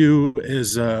 but you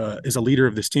as a leader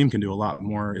of this team can do a lot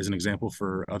more as an example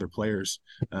for other players.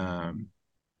 And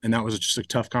that was just a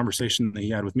tough conversation that he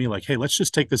had with me. Like, hey, let's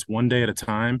just take this one day at a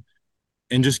time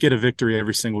and just get a victory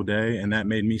every single day. And that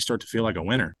made me start to feel like a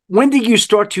winner. When did you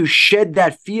start to shed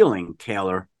that feeling,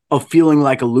 Taylor, of feeling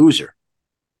like a loser?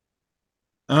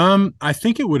 I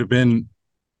think it would have been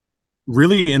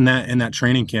really in that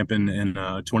training camp in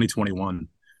 2021.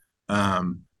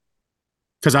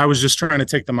 Because I was just trying to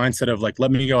take the mindset of like,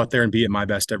 let me go out there and be at my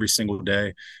best every single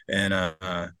day, and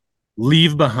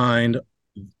leave behind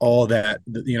all that,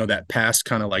 that past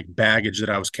kind of like baggage that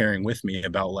I was carrying with me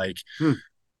about like,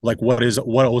 like what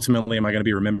ultimately am I going to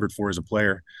be remembered for as a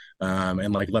player,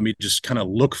 and like let me just kind of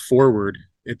look forward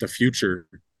at the future,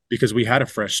 because we had a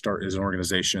fresh start as an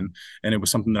organization, and it was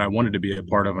something that I wanted to be a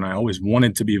part of, and I always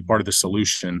wanted to be a part of the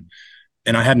solution,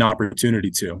 and I had an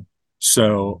opportunity to.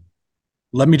 So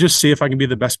let me just see if I can be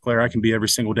the best player I can be every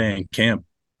single day in camp.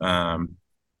 Um,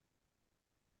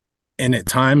 and at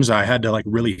times I had to like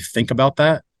really think about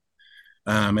that.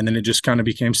 And then it just kind of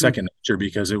became second nature,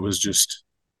 because it was just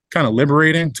kind of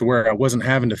liberating to where I wasn't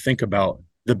having to think about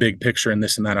the big picture and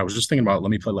this and that. I was just thinking about, let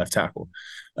me play left tackle.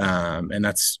 And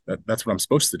that's what I'm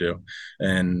supposed to do.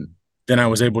 And then I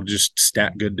was able to just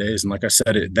stat good days. And like I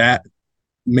said, that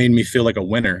made me feel like a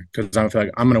winner, because I feel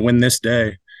like I'm going to win this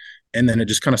day. And then it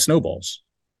just kind of snowballs.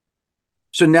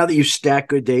 So now that you stack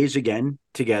good days again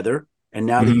together, and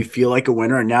now that you feel like a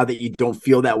winner, and now that you don't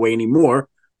feel that way anymore,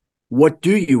 what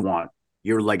do you want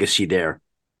your legacy there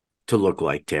to look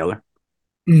like, Taylor?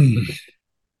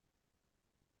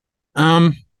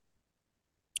 I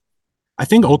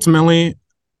think ultimately,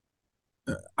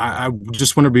 I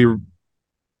just want to be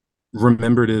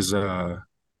remembered as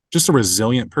just a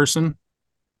resilient person.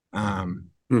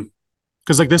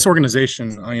 Because like this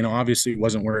organization, obviously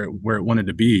wasn't where it wanted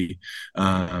to be,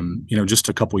 just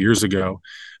a couple years ago.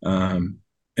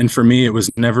 And for me, it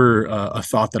was never a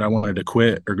thought that I wanted to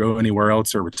quit or go anywhere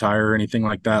else or retire or anything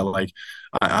like that. Like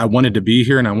I wanted to be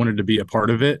here and I wanted to be a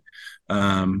part of it.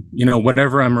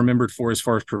 Whatever I'm remembered for as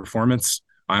far as performance,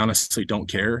 I honestly don't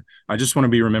care. I just want to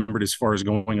be remembered as far as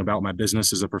going about my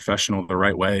business as a professional the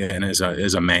right way and as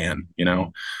a man,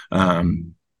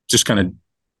 just kind of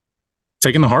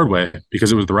taking the hard way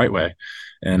because it was the right way.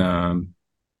 And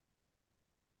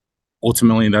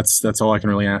ultimately that's all I can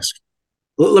really ask.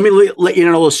 Let me let you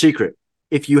know a little secret.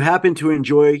 If you happen to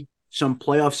enjoy some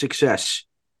playoff success,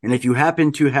 and if you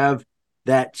happen to have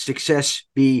that success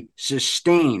be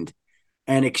sustained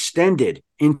and extended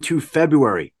into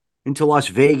February, into Las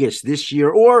Vegas this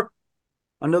year, or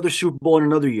another Super Bowl in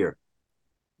another year,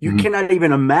 you cannot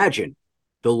even imagine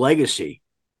the legacy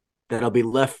that'll be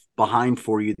left behind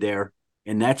for you there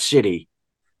in that city,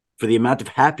 for the amount of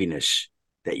happiness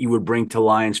that you would bring to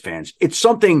Lions fans. It's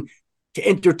something to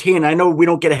entertain. I know we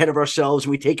don't get ahead of ourselves.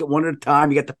 We take it one at a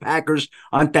time. You got the Packers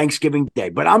on Thanksgiving Day,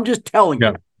 but I'm just telling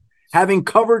you, having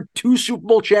covered 2 Super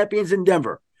Bowl champions in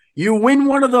Denver, you win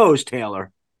one of those,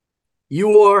 Taylor,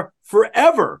 you are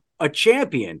forever a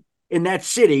champion in that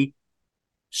city.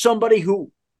 Somebody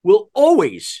who will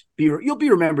always be, you'll be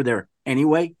remembered there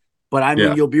anyway, but I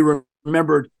mean, you'll be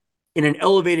remembered in an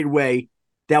elevated way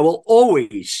that will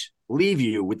always leave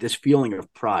you with this feeling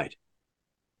of pride.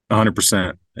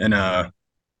 100%. And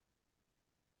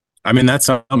that's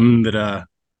something that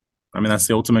that's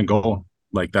the ultimate goal.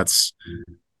 Like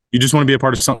you just want to be a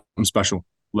part of something special.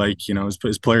 Like,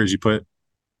 as players, you put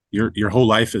your whole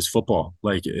life is football.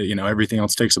 Like, everything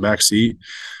else takes a back seat.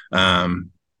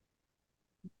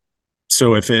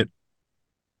 So if it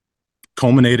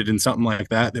culminated in something like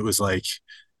that was like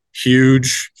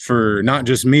huge for not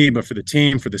just me, but for the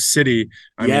team, for the city.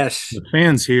 I mean, the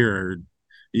fans here,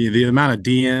 the amount of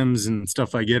DMs and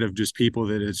stuff I get of just people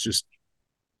that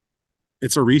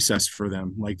it's a recess for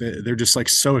them. Like they're just like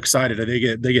so excited. They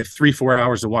get 3-4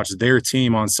 hours to watch their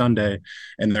team on Sunday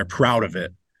and they're proud of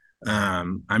it.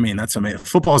 That's amazing.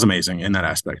 Football is amazing in that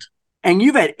aspect. And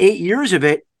you've had 8 years of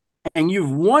it and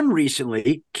you've won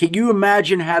recently. Can you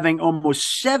imagine having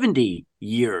almost 70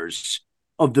 years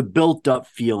of the built up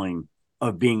feeling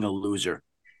of being a loser?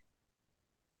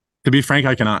 To be frank,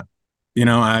 I cannot.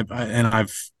 I've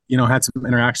had some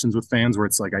interactions with fans where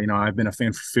it's like, I've been a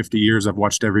fan for 50 years. I've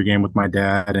watched every game with my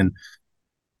dad. And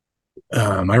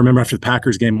I remember after the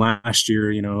Packers game last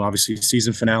year, obviously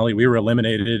season finale, we were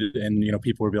eliminated and,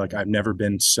 people would be like, I've never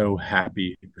been so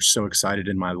happy or so excited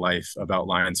in my life about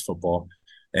Lions football.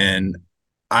 And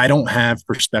I don't have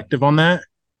perspective on that,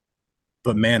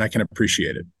 but man, I can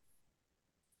appreciate it.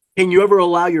 Can you ever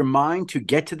allow your mind to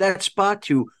get to that spot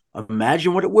to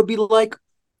imagine what it would be like?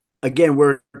 Again,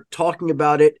 we're talking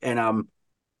about it and I'm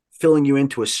filling you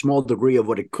into a small degree of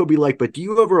what it could be like, but do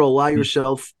you ever allow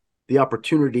yourself the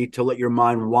opportunity to let your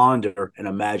mind wander and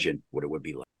imagine what it would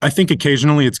be like? I think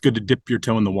occasionally it's good to dip your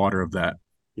toe in the water of that.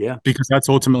 Yeah. Because that's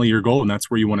ultimately your goal and that's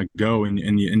where you want to go.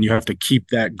 And you have to keep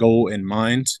that goal in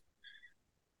mind,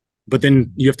 but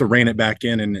then you have to rein it back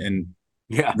in and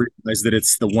realize that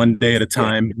it's the one day at a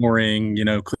time, boring,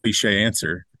 cliche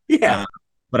answer. Yeah.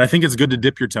 But I think it's good to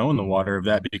dip your toe in the water of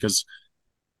that because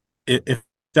if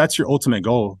that's your ultimate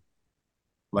goal,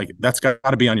 like that's got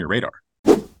to be on your radar.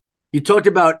 You talked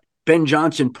about Ben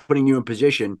Johnson putting you in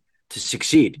position to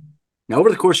succeed. Now, over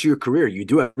the course of your career, you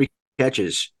do have 3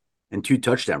 catches and 2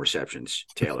 touchdown receptions,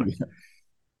 Taylor.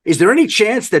 Is there any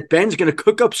chance that Ben's going to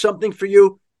cook up something for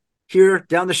you here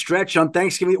down the stretch on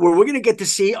Thanksgiving where we're going to get to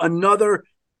see another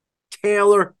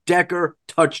Taylor Decker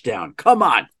touchdown? Come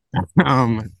on.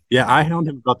 Yeah, I hound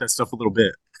him about that stuff a little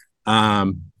bit.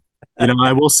 I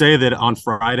will say that on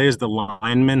Fridays, the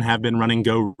linemen have been running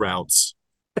go routes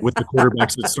with the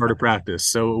quarterbacks that started practice.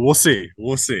 So we'll see.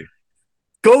 We'll see.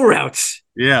 Go routes.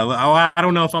 Yeah, I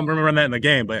don't know if I'm going to run that in the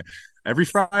game, but every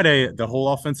Friday, the whole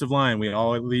offensive line, we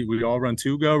all run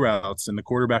 2 go routes, and the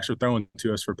quarterbacks are throwing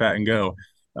to us for pat and go.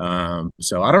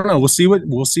 So I don't know. We'll see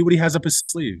what he has up his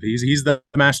sleeve. He's the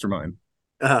mastermind.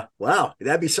 Wow,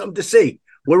 that'd be something to see.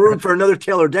 We're rooting for another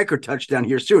Taylor Decker touchdown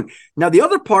here soon. Now, the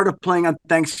other part of playing on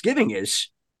Thanksgiving is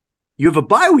you have a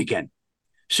bye weekend,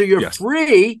 so you're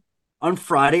free on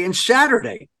Friday and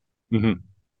Saturday. Mm-hmm.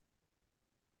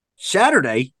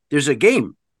 Saturday, there's a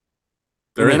game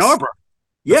in Ann Arbor.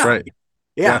 Yeah. That's right.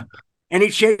 Yeah. Any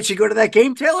chance you go to that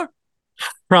game, Taylor?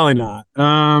 Probably not.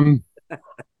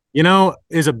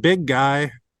 As a big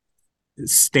guy,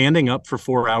 standing up for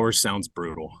 4 hours sounds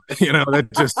brutal. That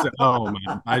just, oh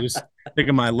man, I just think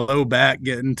of my low back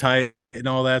getting tight and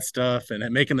all that stuff,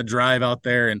 and making the drive out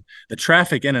there, and the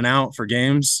traffic in and out for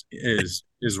games is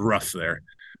rough there.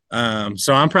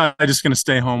 So I'm probably just going to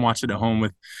stay home, watch it at home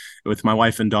with my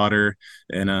wife and daughter,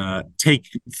 and take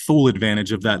full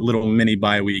advantage of that little mini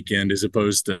bye weekend, as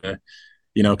opposed to,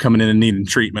 coming in and needing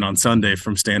treatment on Sunday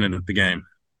from standing at the game.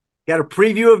 Got a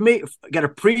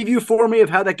preview for me of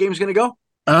how that game's going to go?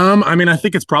 I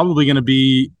think it's probably going to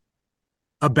be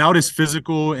about as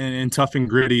physical and tough and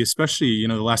gritty, especially,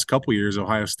 the last couple of years,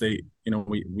 Ohio State,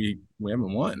 we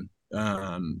haven't won.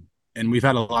 And we've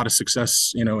had a lot of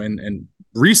success, in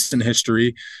recent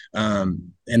history.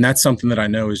 And that's something that I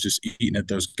know is just eating at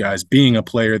those guys, being a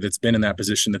player that's been in that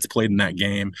position, that's played in that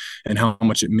game, and how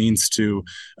much it means to,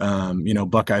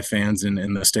 Buckeye fans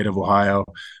in the state of Ohio.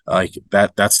 Like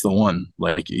that's the one.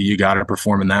 Like, you got to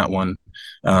perform in that one.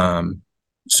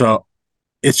 So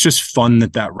it's just fun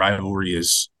that rivalry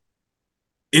is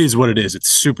what it is. It's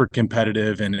super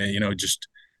competitive, and, just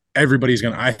everybody's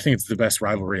I think it's the best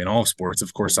rivalry in all sports.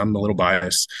 Of course, I'm a little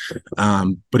biased,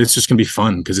 but it's just going to be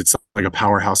fun because it's like a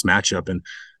powerhouse matchup. And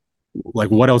like,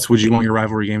 what else would you want your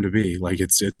rivalry game to be? Like,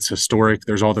 it's historic.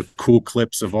 There's all the cool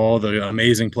clips of all the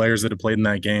amazing players that have played in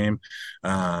that game.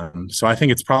 So I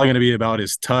think it's probably going to be about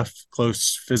as tough,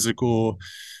 close, physical,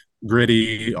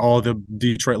 gritty, all the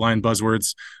Detroit Lion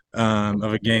buzzwords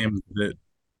of a game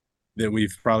that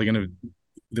we've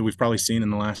probably seen in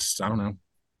the last, I don't know,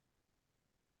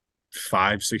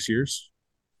 5-6 years.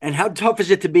 And how tough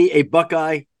is it to be a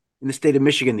Buckeye in the state of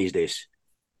Michigan these days?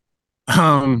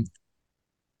 Not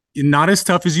as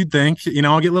tough as you'd think.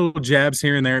 I'll get little jabs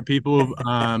here and there at people.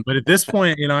 But at this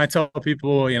point, I tell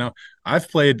people, I've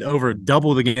played over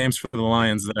double the games for the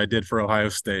Lions that I did for Ohio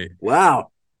State.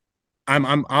 Wow.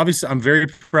 I'm very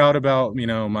proud about,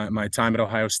 my time at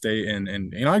Ohio State,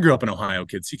 and I grew up in Ohio,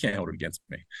 kids. You can't hold it against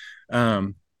me.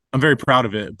 I'm very proud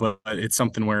of it, but it's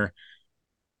something where,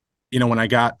 when I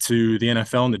got to the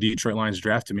NFL and the Detroit Lions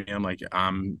drafted me, I'm like,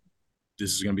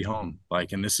 this is going to be home.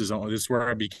 Like, and this is where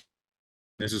I became.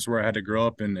 This is where I had to grow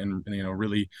up and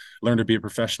really learn to be a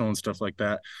professional and stuff like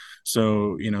that.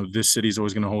 So, this city is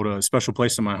always going to hold a special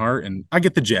place in my heart, and I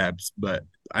get the jabs, but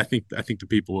I think the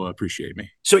people appreciate me.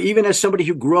 So even as somebody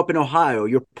who grew up in Ohio,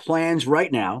 your plans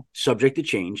right now, subject to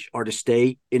change, are to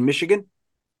stay in Michigan?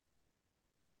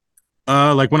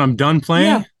 Like when I'm done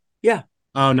playing? Yeah.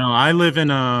 Oh no, I live in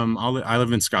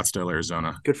Scottsdale,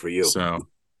 Arizona. Good for you. So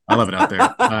I love it out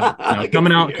there.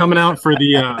 Coming out for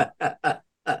the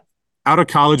out of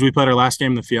college, we played our last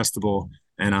game in the Fiesta Bowl,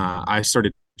 and I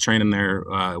started training there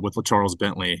with Charles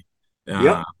Bentley.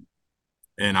 Yep.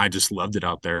 And I just loved it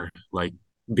out there. Like,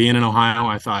 being in Ohio,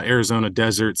 I thought Arizona,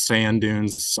 desert, sand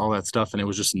dunes, all that stuff, and it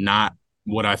was just not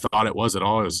what I thought it was at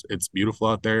all. It's beautiful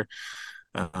out there.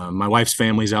 My wife's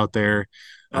family's out there.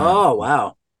 Oh,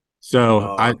 wow.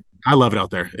 So I love it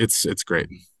out there. It's great.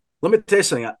 Let me tell you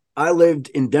something. I lived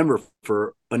in Denver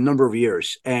for a number of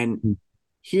years, and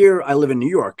here I live in New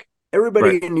York.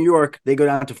 Everybody in New York, they go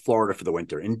down to Florida for the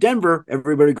winter. In Denver,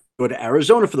 everybody go to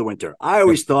Arizona for the winter. I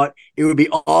always thought it would be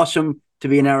awesome to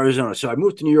be in Arizona. So I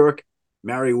moved to New York,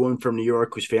 married a woman from New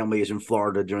York whose family is in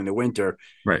Florida during the winter.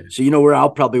 Right. So where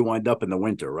I'll probably wind up in the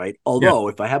winter, right? Although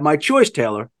if I had my choice,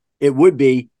 Taylor, it would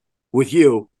be with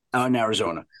you out in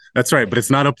Arizona. That's right, but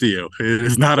it's not up to you. It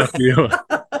is not up to you.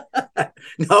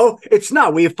 No, it's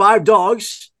not. We have 5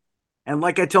 dogs. And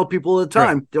like I tell people all the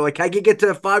time, they're like, how can you get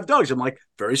to 5 dogs? I'm like,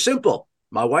 very simple.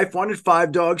 My wife wanted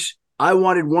 5 dogs. I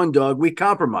wanted 1 dog. We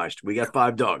compromised. We got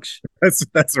 5 dogs.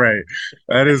 That's right.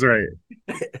 That is right.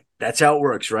 That's how it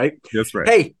works, right? That's right.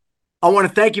 Hey, I want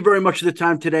to thank you very much for the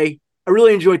time today. I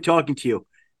really enjoyed talking to you.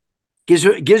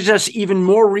 Gives us even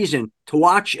more reason to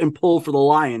watch and pull for the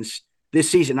Lions this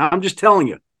season. I'm just telling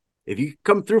you, if you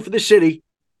come through for the city,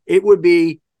 it would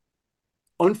be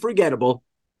unforgettable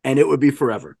and it would be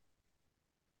forever.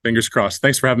 Fingers crossed.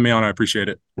 Thanks for having me on. I appreciate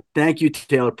it. Thank you,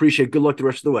 Taylor. Appreciate it. Good luck the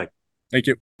rest of the way. Thank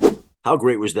you. How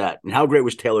great was that? And how great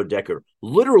was Taylor Decker?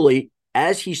 Literally,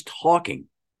 as he's talking,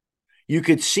 you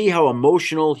could see how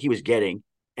emotional he was getting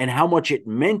and how much it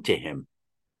meant to him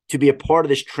to be a part of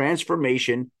this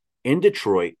transformation in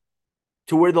Detroit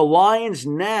to where the Lions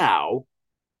now,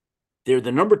 they're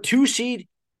the number 2 seed.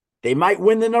 They might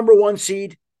win the number 1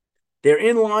 seed. They're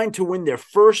in line to win their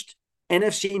first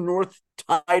NFC North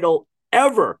title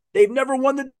ever. They've never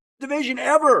won the division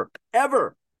ever.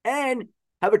 And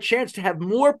have a chance to have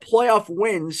more playoff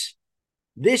wins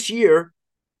this year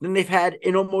than they've had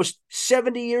in almost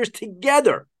 70 years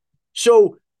together.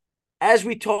 So as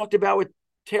we talked about with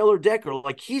Taylor Decker,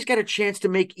 like he's got a chance to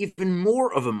make even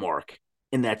more of a mark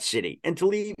in that city and to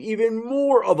leave even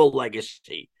more of a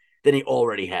legacy than he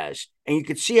already has. And you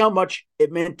could see how much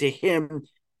it meant to him.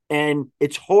 And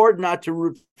it's hard not to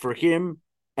root for him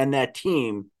and that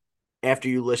team after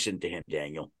you listen to him,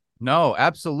 Daniel. No,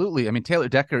 absolutely. I mean, Taylor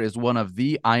Decker is one of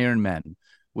the Iron Men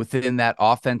within that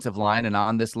offensive line and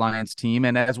on this Lions team.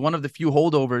 And as one of the few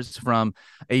holdovers from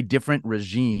a different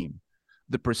regime,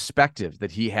 the perspective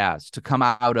that he has to come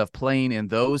out of playing in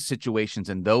those situations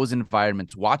and those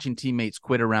environments, watching teammates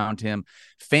quit around him,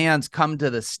 fans come to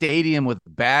the stadium with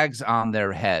bags on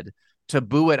their head to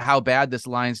boo at how bad this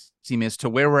Lions team is, to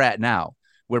where we're at now,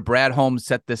 where Brad Holmes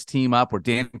set this team up, where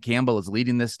Dan Campbell is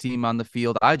leading this team on the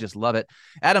field. I just love it.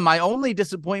 Adam, my only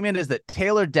disappointment is that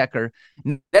Taylor Decker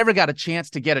never got a chance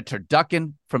to get a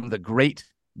turducken from the great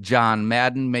John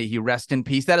Madden. May he rest in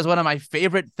peace. That is one of my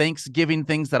favorite Thanksgiving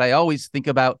things that I always think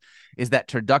about, is that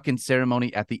turducken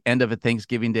ceremony at the end of a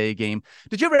Thanksgiving Day game.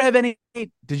 Did you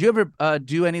ever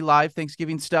do any live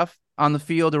Thanksgiving stuff on the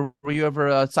field, or were you ever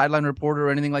a sideline reporter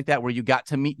or anything like that where you got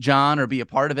to meet John or be a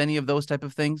part of any of those type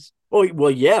of things? Oh,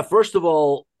 well, yeah. First of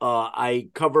all, I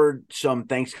covered some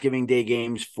Thanksgiving Day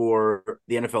games for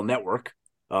the NFL Network,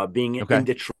 being in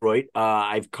Detroit.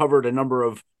 I've covered a number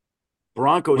of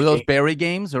Broncos. Were those Barry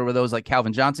games or were those like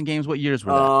Calvin Johnson games? What years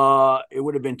were that? It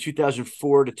would have been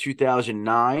 2004 to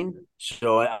 2009.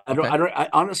 So I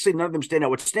honestly, none of them stand out.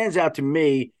 What stands out to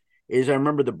me is I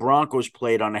remember the Broncos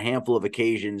played on a handful of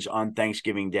occasions on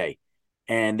Thanksgiving Day,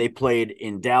 and they played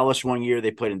in Dallas one year.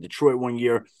 They played in Detroit one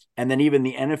year. And then even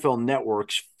the NFL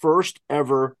Network's first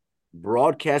ever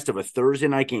broadcast of a Thursday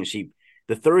night game. See,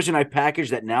 the Thursday night package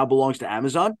that now belongs to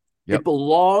Amazon, It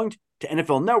belonged to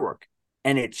NFL Network.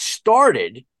 And it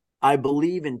started, I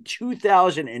believe, in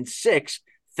 2006,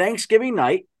 Thanksgiving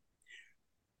night,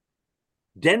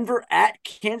 Denver at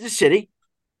Kansas City.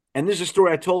 And this is a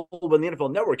story I told when the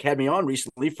NFL Network had me on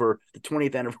recently for the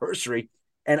 20th anniversary.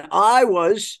 And I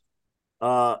was,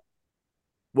 well,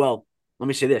 let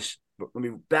me say this. Let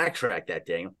me backtrack that,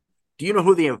 Daniel. Do you know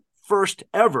who the first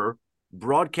ever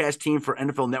broadcast team for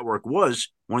NFL Network was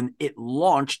when it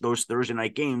launched those Thursday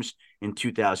night games in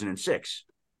 2006?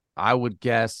 I would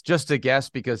guess, just a guess,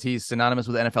 because he's synonymous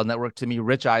with NFL Network to me,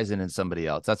 Rich Eisen and somebody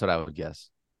else. That's what I would guess.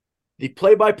 The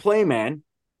play-by-play man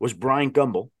was Brian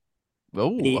Gumbel.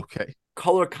 Oh, okay.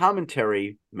 Color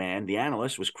commentary man, the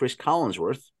analyst, was Chris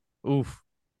Collinsworth. Oof.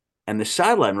 And the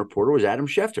sideline reporter was Adam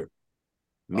Schefter.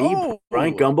 Me,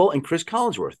 Brian Gumbel, and Chris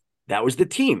Collinsworth. That was the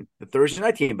team, the Thursday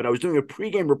night team. But I was doing a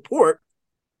pregame report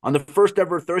on the first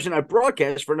ever Thursday night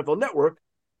broadcast for NFL Network,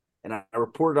 and I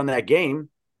reported on that game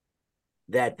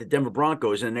that the Denver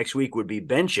Broncos in the next week would be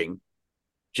benching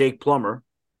Jake Plummer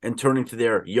and turning to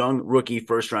their young rookie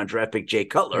first-round draft pick, Jay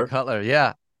Cutler.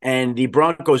 Yeah. And the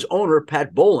Broncos owner,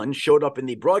 Pat Bolin, showed up in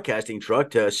the broadcasting truck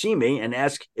to see me and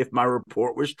ask if my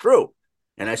report was true.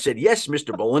 And I said, yes,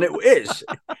 Mr. Bolin, it is.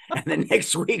 And the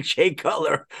next week, Jay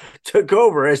Cutler took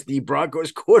over as the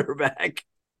Broncos quarterback.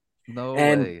 No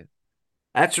way.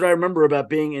 That's what I remember about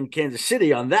being in Kansas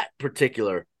City on that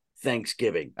particular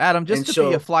Thanksgiving. Adam, just to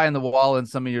be a fly in the wall in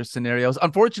some of your scenarios,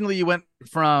 unfortunately, you went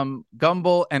from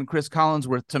Gumbel and Chris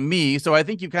Collinsworth to me, so I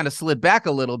think you kind of slid back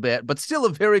a little bit, but still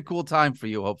a very cool time for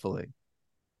you, hopefully.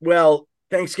 Well,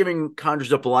 Thanksgiving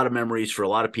conjures up a lot of memories for a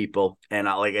lot of people, and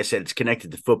like I said, it's connected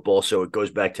to football, so it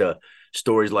goes back to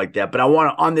stories like that. But I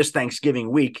want to, on this Thanksgiving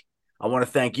week, I want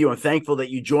to thank you. I'm thankful that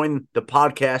you joined the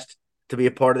podcast to be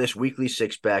a part of this weekly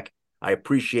six-pack. I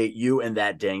appreciate you and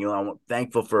that, Daniel. I'm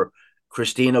thankful for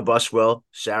Christina Buswell,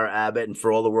 Sarah Abbott, and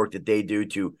for all the work that they do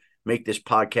to make this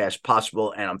podcast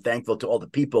possible. And I'm thankful to all the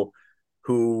people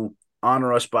who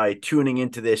honor us by tuning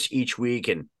into this each week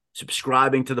and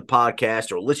subscribing to the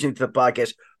podcast or listening to the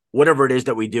podcast, whatever it is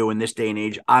that we do in this day and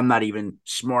age. I'm not even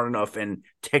smart enough and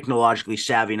technologically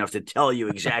savvy enough to tell you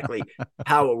exactly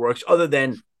how it works, other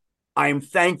than I'm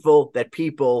thankful that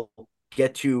people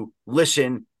get to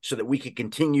listen so that we can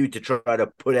continue to try to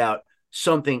put out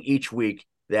something each week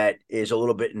that is a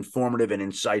little bit informative and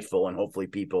insightful, and hopefully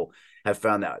people have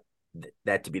found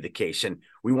that to be the case. And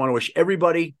we want to wish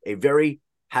everybody a very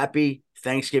happy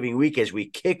Thanksgiving week as we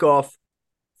kick off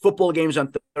football games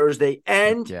on Thursday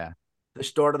and the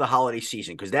start of the holiday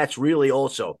season, because that's really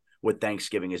also what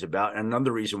Thanksgiving is about. And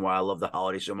another reason why I love the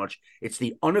holiday so much, it's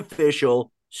the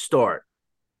unofficial start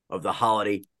of the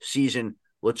holiday season.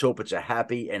 Let's hope it's a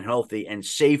happy and healthy and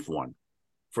safe one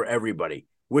for everybody.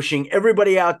 Wishing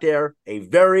everybody out there a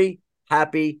very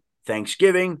happy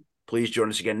Thanksgiving. Please join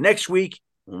us again next week,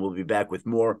 and we'll be back with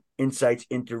more insights,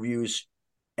 interviews,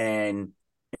 and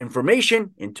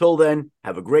information. Until then,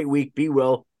 have a great week. Be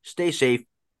well, stay safe,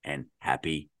 and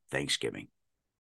happy Thanksgiving.